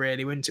 that's it,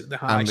 really. Wasn't it? The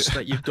heist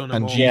that you've done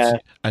them all.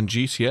 And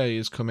GTA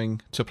is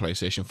coming to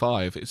PlayStation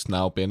 5. It's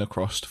now been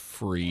across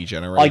 3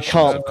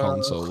 generations of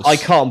consoles. I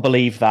can't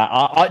believe that.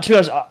 To be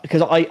honest,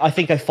 because I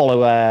think I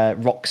follow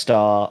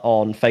Rockstar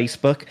on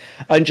Facebook,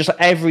 and just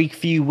every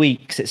few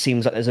weeks it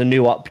seems like there's a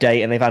new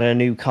update and they've added a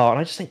new car,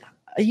 and I just think,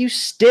 are you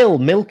still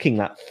milking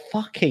that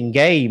fucking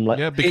game?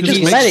 Like, because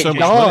just let it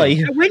die.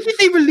 When did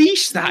they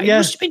release that? It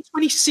must have been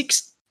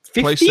 2016.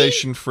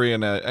 PlayStation 3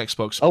 and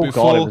Xbox.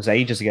 God, it was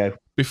ages ago.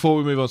 Before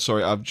we move on,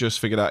 sorry, I've just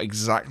figured out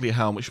exactly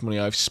how much money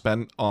I've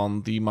spent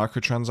on the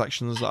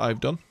microtransactions that I've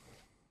done.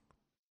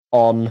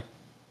 On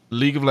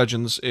League of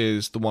Legends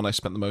is the one I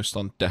spent the most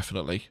on,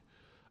 definitely.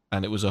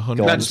 And it was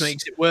 100. That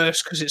makes it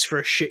worse because it's for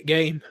a shit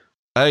game.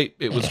 Hey,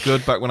 it was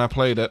good back when I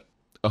played it.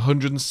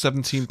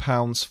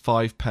 £117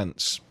 5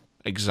 pence.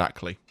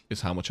 Exactly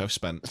is how much I've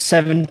spent.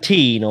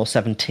 17 or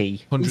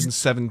 70?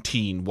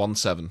 117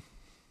 17.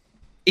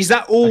 Is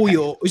that all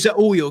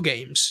your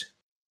games?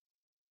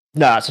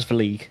 No, that's just for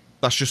League.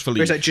 That's just for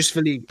League. Or is that just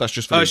for League? That's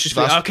just for League. Just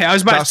for League. Okay, I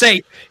was about to say,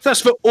 if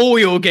that's for all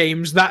your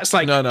games, that's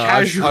like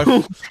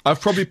casual. I've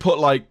probably put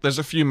like, there's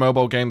a few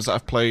mobile games that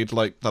I've played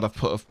like that I've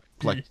put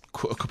like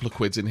a couple of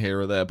quids in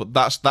here or there, but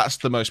that's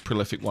the most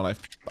prolific one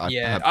I've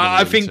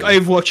I think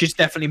Overwatch has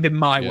definitely been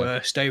my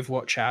worst.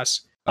 Overwatch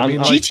has. I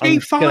mean,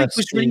 GTA 5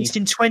 was released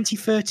in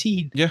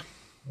 2013. Yeah.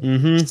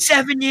 Mm-hmm.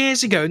 7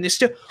 years ago, and they're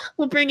still,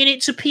 we're bringing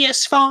it to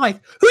PS5.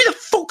 Who the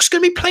fuck's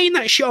going to be playing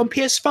that shit on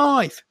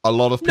PS5? A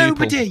lot of people.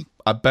 Nobody.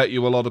 I bet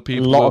you a lot of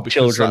people. A lot will, of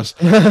because children.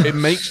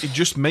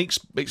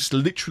 it's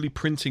literally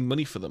printing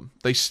money for them.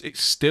 It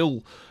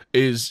still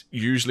is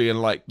usually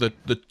in like the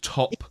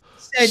top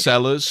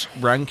sellers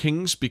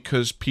rankings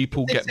because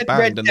people get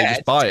banned and they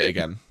just buy it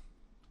again.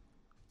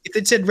 If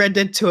they'd said Red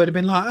Dead 2, I'd have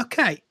been like,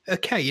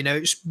 okay, you know,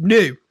 it's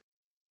new.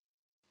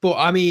 But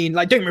I mean,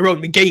 like, don't get me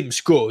wrong, the game's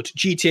good.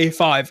 GTA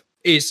 5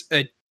 is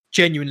a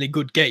genuinely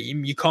good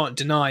game. You can't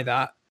deny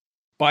that.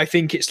 But I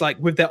think it's like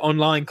with their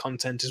online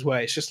content as well,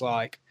 it's just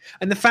like,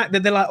 and the fact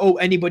that they're like, oh,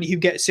 anybody who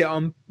gets it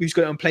on, who's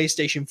got it on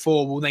PlayStation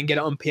 4 will then get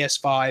it on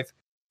PS5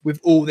 with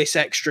all this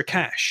extra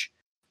cash.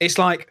 It's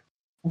like,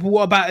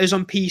 what about us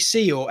on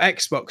PC or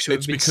Xbox who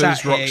have been sat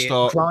here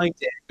and grinding?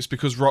 It's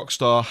because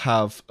Rockstar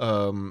have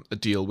a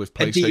deal with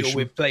PlayStation. A deal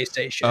with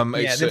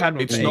PlayStation. They've had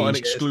one. It's not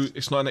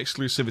an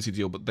exclusivity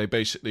deal, but they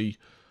basically,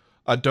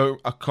 I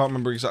can't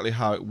remember exactly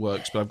how it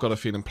works, but I've got a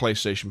feeling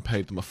PlayStation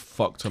paid them a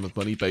fuck ton of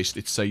money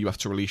basically to say you have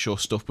to release your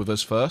stuff with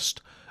us first,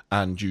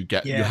 and you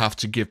have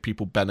to give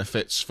people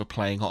benefits for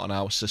playing on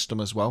our system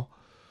as well.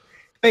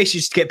 Basically,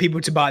 just to get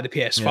people to buy the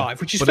PS5,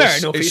 which is fair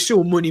enough. It's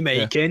still money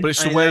making. Yeah. But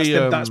it's the way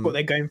that's what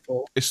they're going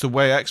for. It's the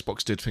way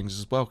Xbox did things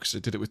as well, because they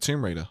did it with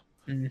Tomb Raider.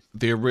 The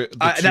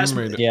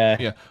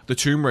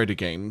Tomb Raider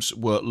games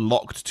were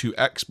locked to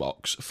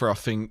Xbox for I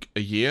think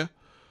a year,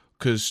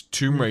 because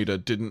Tomb Raider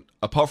didn't.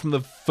 Apart from the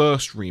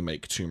first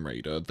remake Tomb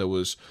Raider, there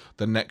was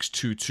the next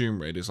two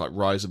Tomb Raiders, like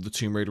Rise of the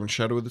Tomb Raider and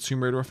Shadow of the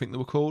Tomb Raider, I think they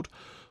were called.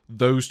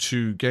 Those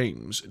two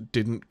games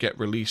didn't get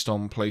released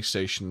on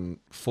PlayStation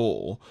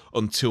 4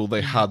 until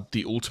they had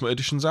the Ultimate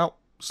Editions out.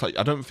 It's like,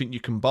 I don't think you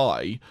can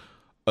buy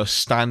a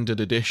standard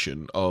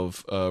edition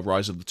of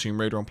Rise of the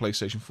Tomb Raider on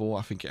PlayStation 4.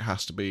 I think it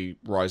has to be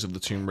Rise of the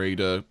Tomb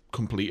Raider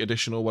Complete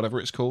Edition or whatever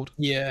it's called.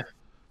 Yeah.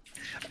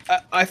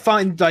 I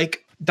find,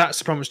 like, that's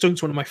the problem. I was talking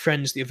to one of my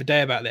friends the other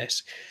day about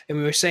this, and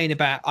I was saying,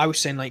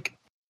 like,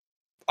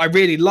 I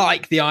really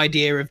like the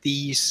idea of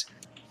these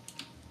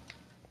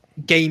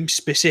game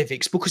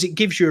specifics because it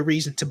gives you a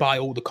reason to buy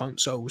all the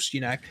consoles,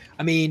 you know.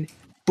 I mean,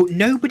 but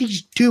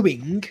nobody's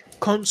doing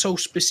console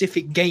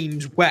specific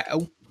games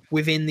well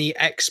within the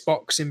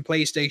Xbox and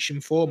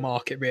PlayStation 4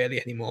 market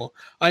really anymore.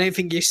 I don't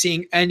think you're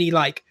seeing any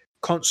like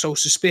console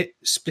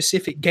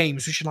specific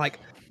games which are like,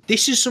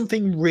 this is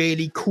something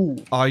really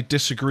cool. I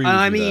disagree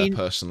with you there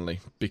personally,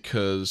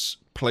 because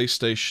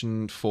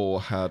PlayStation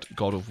 4 had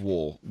God of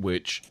War,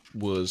 which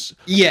was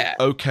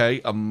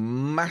okay, a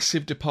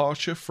massive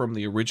departure from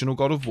the original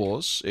God of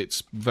Wars.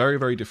 It's very,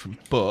 very different,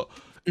 but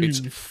it's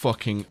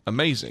fucking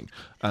amazing.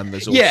 And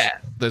there's also,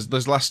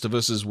 there's Last of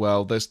Us as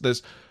well.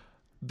 There's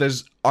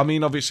I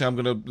mean, obviously I'm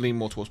going to lean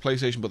more towards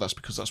PlayStation, but that's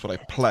because that's what I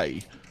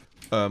play.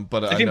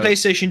 But I think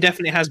PlayStation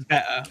definitely has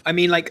better. I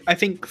mean, like, I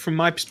think from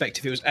my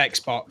perspective, it was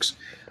Xbox.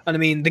 And I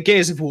mean, the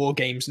Gears of War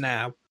games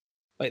now,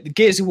 like the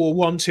Gears of War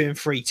 1, 2, and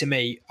 3 to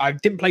me, I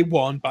didn't play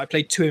 1, but I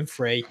played 2 and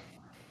 3,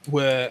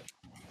 were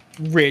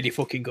really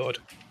fucking good.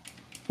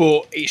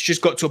 But it's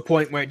just got to a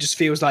point where it just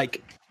feels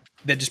like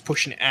they're just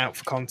pushing it out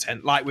for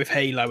content, like with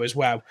Halo as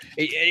well.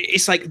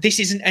 It's like,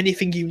 this isn't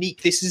anything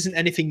unique. This isn't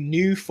anything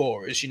new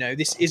for us, you know?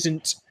 This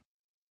isn't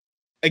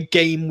a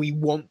game we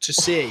want to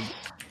see.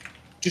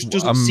 Just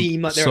doesn't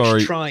seem like they're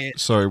actually trying.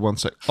 Sorry, one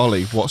sec.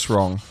 Ollie, what's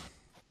wrong?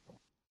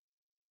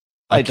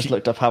 I just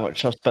looked up how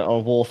much I've spent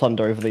on War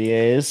Thunder over the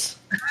years.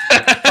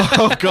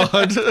 Oh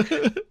God!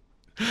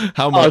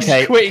 How much?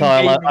 Okay,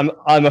 Kyle,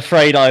 I'm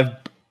afraid I've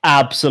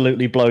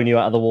absolutely blown you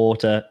out of the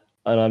water,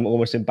 and I'm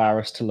almost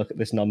embarrassed to look at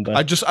this number.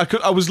 I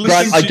was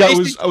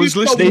listening. I was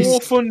listening. War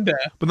Thunder.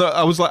 But no,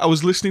 I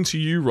was listening to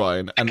you,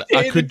 Ryan, and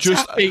I could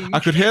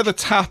hear the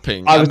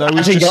tapping. I was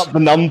adding up the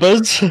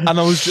numbers, and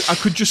I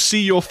could just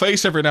see your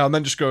face every now and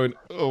then, just going,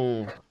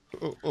 oh.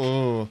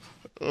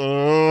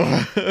 That's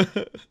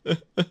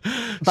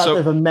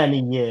over many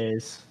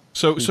years.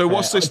 So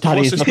what's this?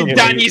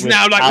 Danny's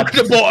now like, I could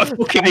have bought a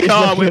fucking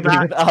car with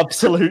that. With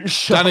absolute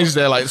shock. Danny's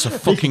there like, it's a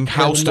fucking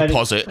house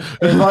deposit.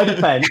 In my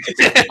defense,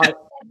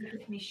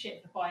 me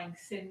shit for buying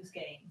Sims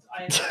games.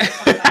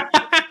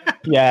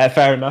 Yeah,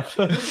 fair enough.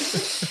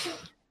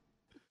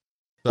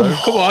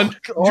 Come on,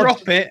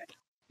 drop it.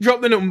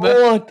 Drop the number.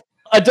 Oh,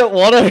 I don't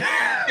want to.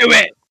 Do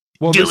it.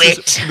 Well,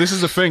 this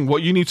is the thing.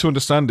 What you need to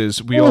understand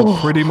is we are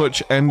pretty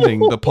much ending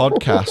the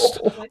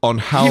podcast on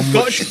how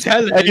much you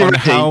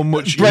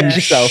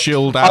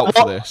chilled out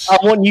for this. I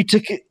want you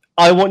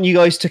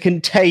guys to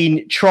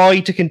try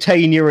to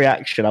contain your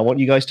reaction. I want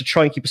you guys to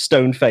try and keep a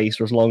stone face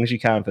for as long as you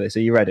can for this.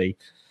 Are you ready?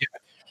 Yeah.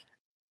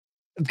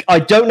 I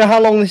don't know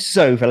how long this is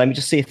over. Let me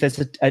just see if there's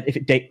if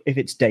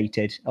it's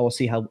dated. I will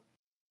see how.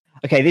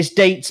 Okay, this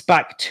dates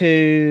back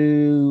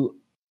to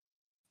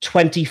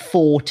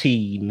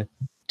 2014.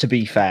 To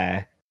be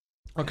fair.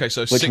 Okay,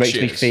 so which makes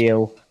me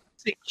feel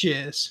 6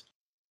 years.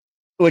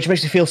 Which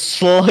makes me feel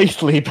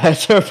slightly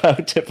better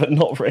about it, but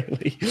not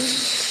really.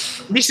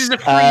 This is a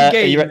free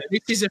game.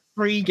 This is a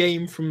free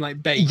game from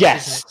like base.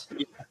 Yes.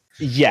 Isn't it?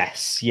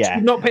 Yes.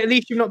 Yeah. At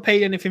least you've not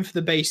paid anything for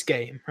the base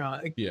game,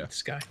 right? Yeah.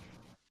 This guy.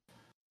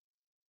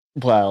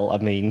 Well, I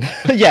mean,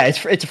 yeah,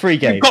 it's a free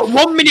game. You've got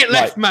 1 minute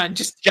left, Right. man.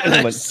 Just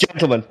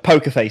Gentlemen,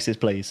 poker faces,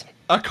 please.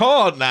 I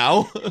can't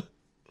now.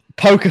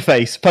 Poker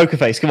face,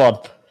 come on.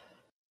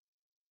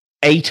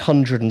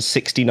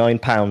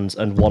 £869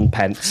 and 1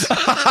 pence.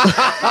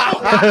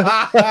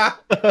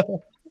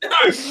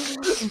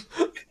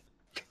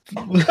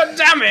 God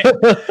damn it!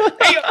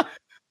 Hey,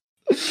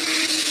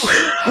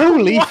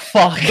 Holy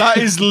fuck! That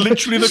is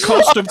literally the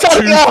cost of I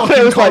 2 know, it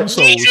fucking was like,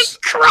 consoles. Jesus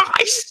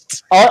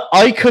Christ!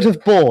 I could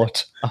have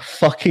bought a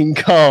fucking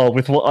car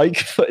with what I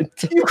could put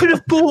into. You could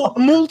have bought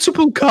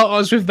multiple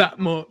cars with that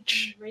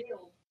much. Real.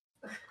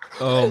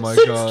 Oh my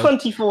Since god.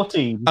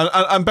 2014.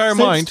 And bear in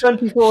Since mind,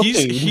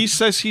 2014. he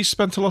says he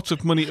spent a lot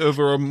of money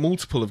over a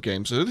multiple of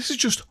games. So this is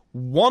just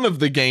one of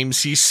the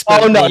games he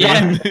spent Oh no, money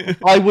yeah. in.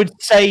 I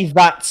would say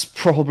that's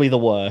probably the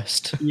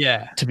worst.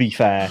 Yeah. To be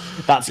fair,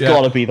 that's Yeah.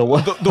 gotta be the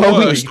worst. The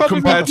Holy worst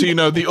compared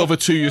to, the other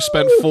two you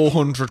spent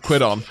 400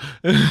 quid on.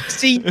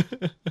 See,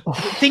 the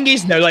thing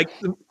is, though, like,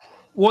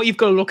 what you've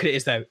got to look at it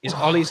is, though, is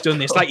Ollie's done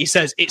this. Like he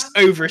says, it's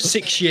over a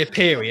 6-year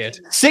period.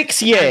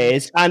 6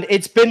 years, and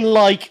it's been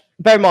like.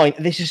 Bear in mind,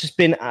 this has just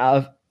been out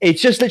of.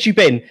 It's just literally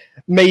been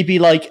maybe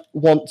like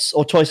once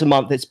or twice a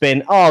month. It's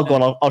been, oh, go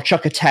on, I'll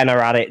chuck a tenner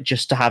at it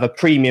just to have a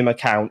premium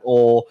account,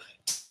 or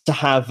to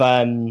have.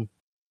 Oh,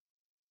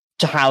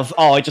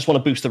 I just want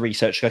to boost the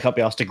research. I can't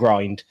be asked to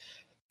grind.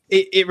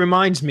 It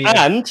reminds me. Of,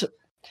 And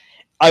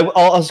I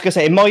was going to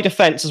say, in my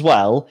defense as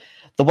well,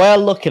 the way I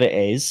look at it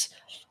is,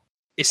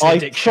 it's an I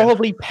addiction.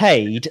 probably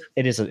paid.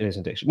 It is an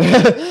addiction.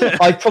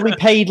 I probably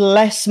paid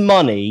less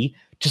money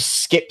to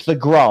skip the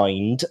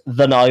grind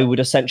than I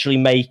would essentially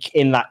make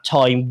in that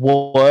time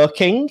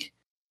working.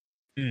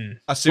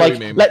 I see what Like, you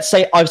mean. let's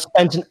say I've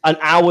spent an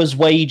hour's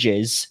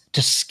wages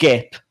to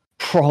skip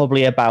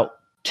probably about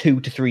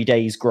 2 to 3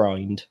 days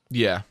grind.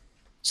 Yeah.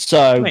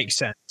 So Makes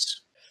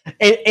sense.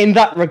 in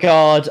that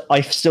regard,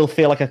 I still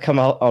feel like I come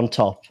out on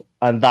top,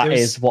 and that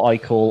There's- is what I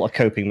call a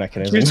coping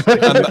mechanism. Just-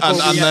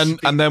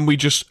 And then we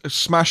just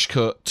smash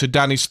cut to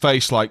Danny's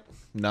face like,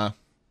 no.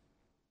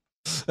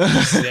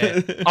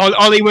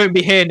 Ollie won't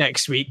be here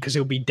next week because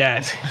he'll be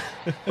dead,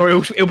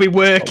 or he'll be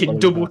working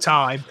double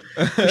time.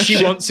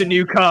 She wants a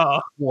new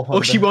car,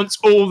 or she wants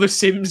all the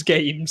Sims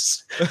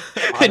games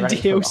and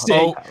DLC.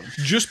 Oh,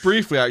 just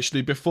briefly,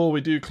 actually, before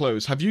we do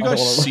close, have you I don't guys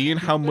wanna- seen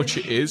how much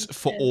it is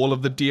for all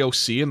of the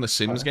DLC in the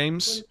Sims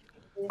games?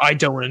 I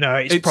don't want to know.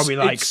 It's probably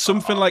like it's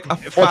something like that,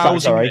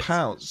 £1,000. sorry?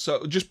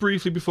 So just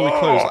briefly before we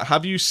close, like,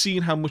 have you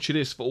seen how much it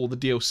is for all the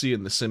DLC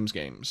in the Sims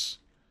games?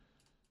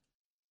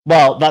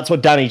 Well, that's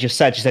what Danny just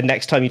said. She said,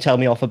 next time you tell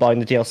me off for buying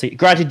the DLC.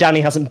 Granted, Danny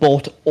hasn't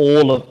bought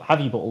all of...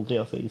 Have you bought all the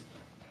DLCs?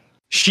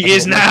 she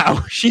is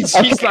now. She's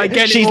Okay, like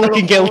getting she's all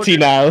looking on guilty board.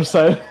 now,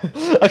 so...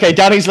 Okay,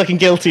 Danny's looking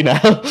guilty now.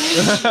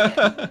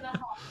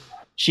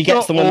 She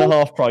gets them Not on the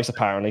all- half price,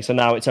 apparently, so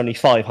now it's only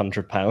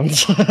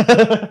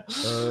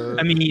 £500.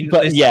 I mean, But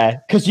there's- yeah,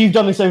 because you've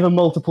done this over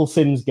multiple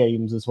Sims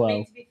games as I well.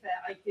 mean, to be fair,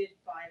 I did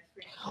buy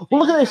a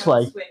Well, look at this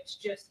way. Switch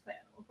just to play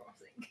Animal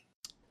Crossing.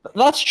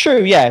 That's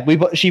true, yeah.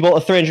 She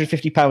bought a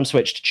 £350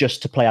 Switch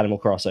just to play Animal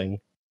Crossing.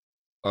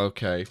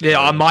 Okay.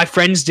 yeah, my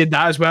friends did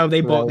that as well.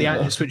 They bought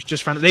the Switch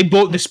just for they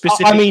bought the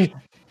specific. I mean,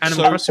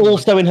 Animal so Crossing one.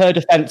 also in her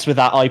defense with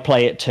that, I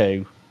play it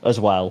too, as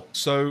well.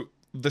 So,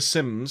 The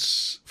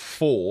Sims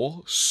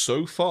 4,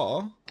 so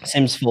far...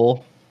 Sims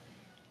 4.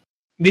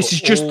 This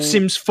is just all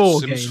Sims 4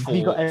 Sims game. 4,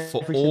 you got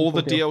for every all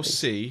the single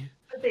DLC,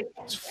 The big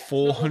it's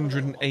one.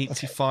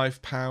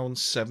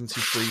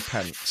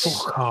 £485.73.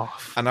 Fuck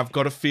off. And I've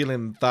got a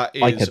feeling that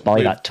is... I could buy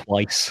with- that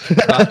twice.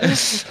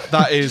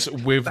 that is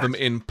with them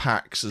in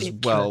packs as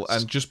well.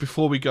 ridiculous. And just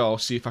before we go, I'll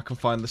see if I can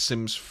find The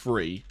Sims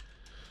free.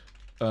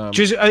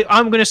 Just,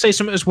 I'm going to say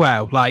something as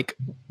well. Like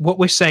what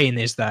we're saying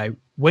is though,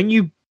 when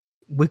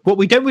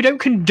we don't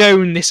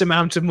condone this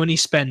amount of money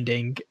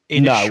spending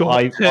in No, a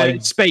short I-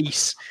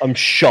 space. I'm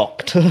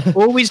shocked.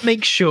 Always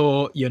make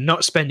sure you're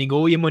not spending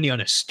all your money on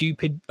a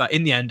stupid, like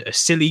in the end, a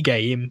silly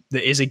game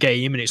that is a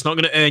game and it's not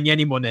going to earn you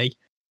any money,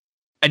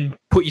 and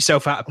put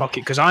yourself out of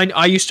pocket. Because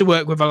I used to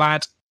work with a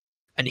lad,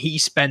 and he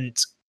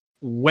spent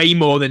way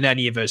more than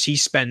any of us. He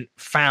spent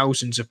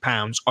thousands of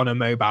pounds on a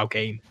mobile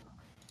game,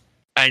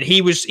 and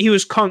he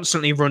was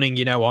constantly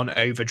running, on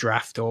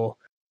overdraft or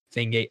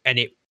thingy, and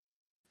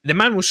the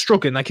man was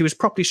struggling, like he was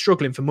properly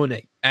struggling for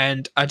money,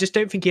 and I just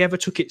don't think he ever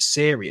took it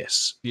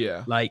serious.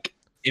 Yeah. Like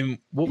in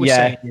what we're Yeah.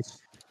 saying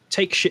is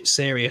take shit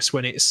serious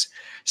when it's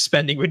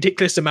spending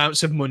ridiculous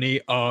amounts of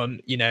money on,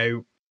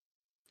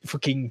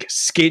 fucking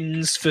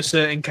skins for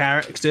certain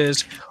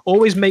characters.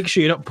 Always make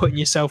sure you're not putting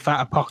yourself out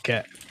of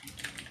pocket.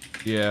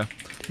 Yeah.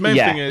 Main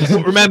Yeah. thing is...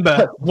 But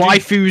remember,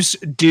 waifus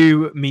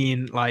do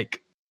mean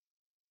like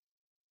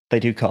They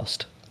do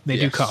cost. they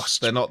do yes,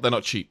 cost. They're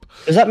not cheap.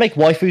 Does that make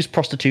waifus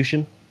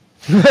prostitution?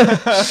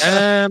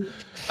 Um,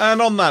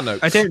 And on that note...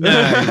 I don't know.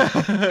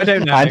 I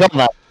don't know. And on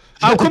that,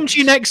 I'll come to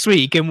you next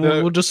week and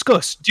we'll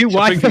discuss. Do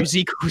waifus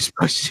equals I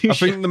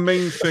prostitution? think the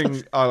main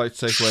thing I like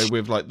to take away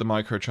with like the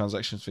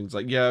microtransactions things,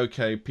 like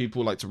okay,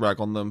 people like to rag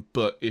on them,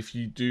 but if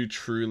you do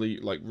truly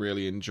like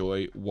really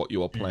enjoy what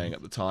you are playing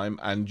at the time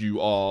and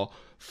you are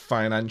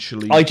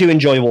financially, I do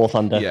enjoy War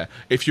Thunder. yeah,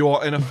 if you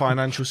are in a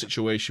financial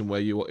situation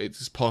where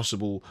it's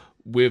possible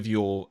with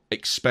your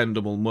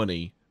expendable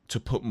money to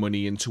put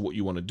money into what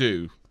you want to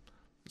do,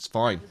 it's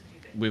fine.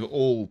 We've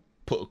all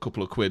put a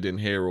couple of quid in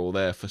here or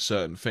there for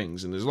certain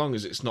things, and as long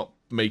as it's not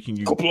making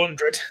you Couple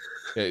hundred.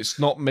 it's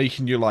not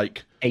making you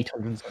like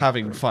 800.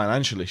 having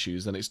financial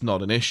issues, then it's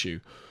not an issue.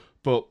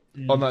 But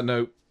on that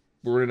note,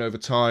 we're running over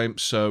time,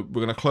 so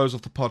we're going to close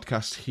off the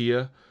podcast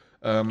here.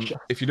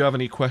 If you do have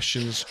any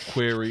questions,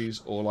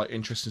 queries, or like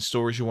interesting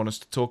stories you want us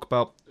to talk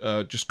about,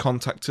 just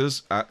contact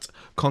us at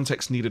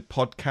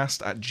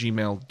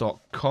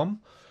contextneededpodcast@gmail.com.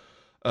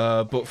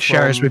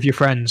 Share us with your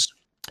friends.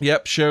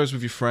 Yep, share us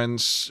with your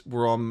friends.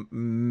 We're on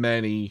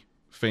many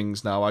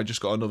things now. I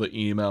just got another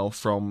email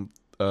from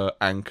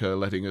Anchor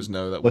letting us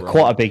know that We're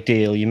quite a big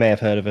deal. You may have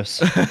heard of us.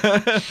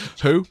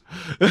 Who?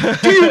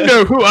 Do you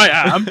know who I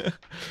am?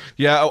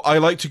 Yeah, I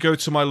like to go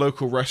to my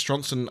local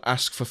restaurants and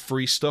ask for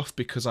free stuff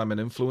because I'm an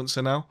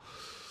influencer now.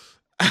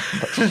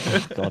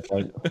 Oh, God,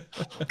 don't.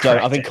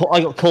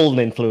 I got called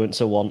an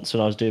influencer once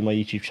when I was doing my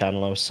YouTube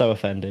channel. I was so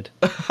offended.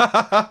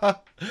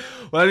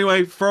 Well,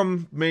 anyway,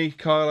 from me,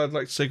 Kyle, I'd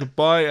like to say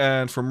goodbye,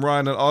 and from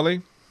Ryan and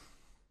Ollie,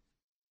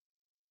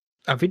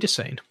 Auf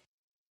Wiedersehen.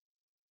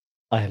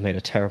 I have made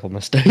a terrible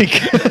mistake.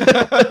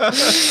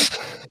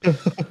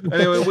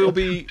 Anyway, we'll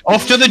be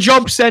Off to the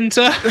job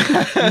centre.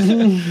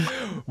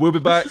 we'll be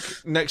back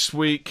next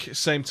week,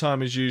 same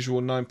time as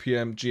usual, 9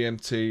 p.m.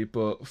 GMT.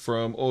 But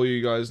from all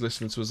you guys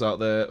listening to us out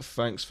there,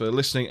 thanks for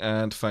listening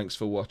and thanks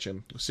for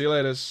watching. See you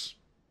later.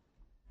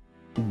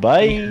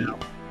 Bye.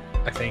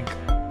 I think.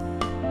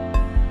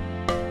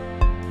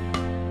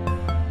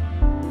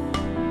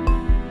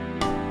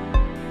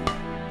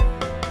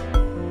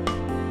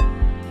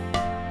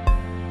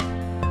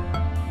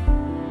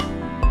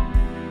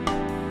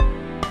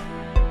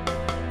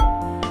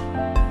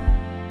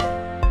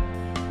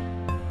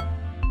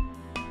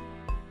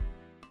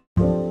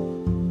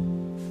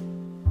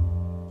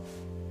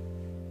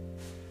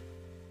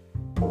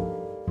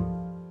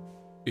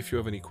 If you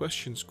have any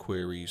questions,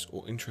 queries,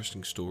 or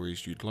interesting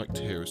stories you'd like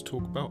to hear us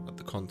talk about at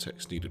the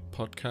Context Needed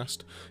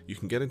Podcast, you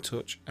can get in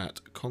touch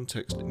at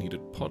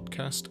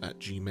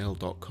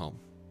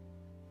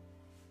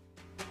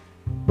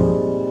contextneededpodcast@gmail.com.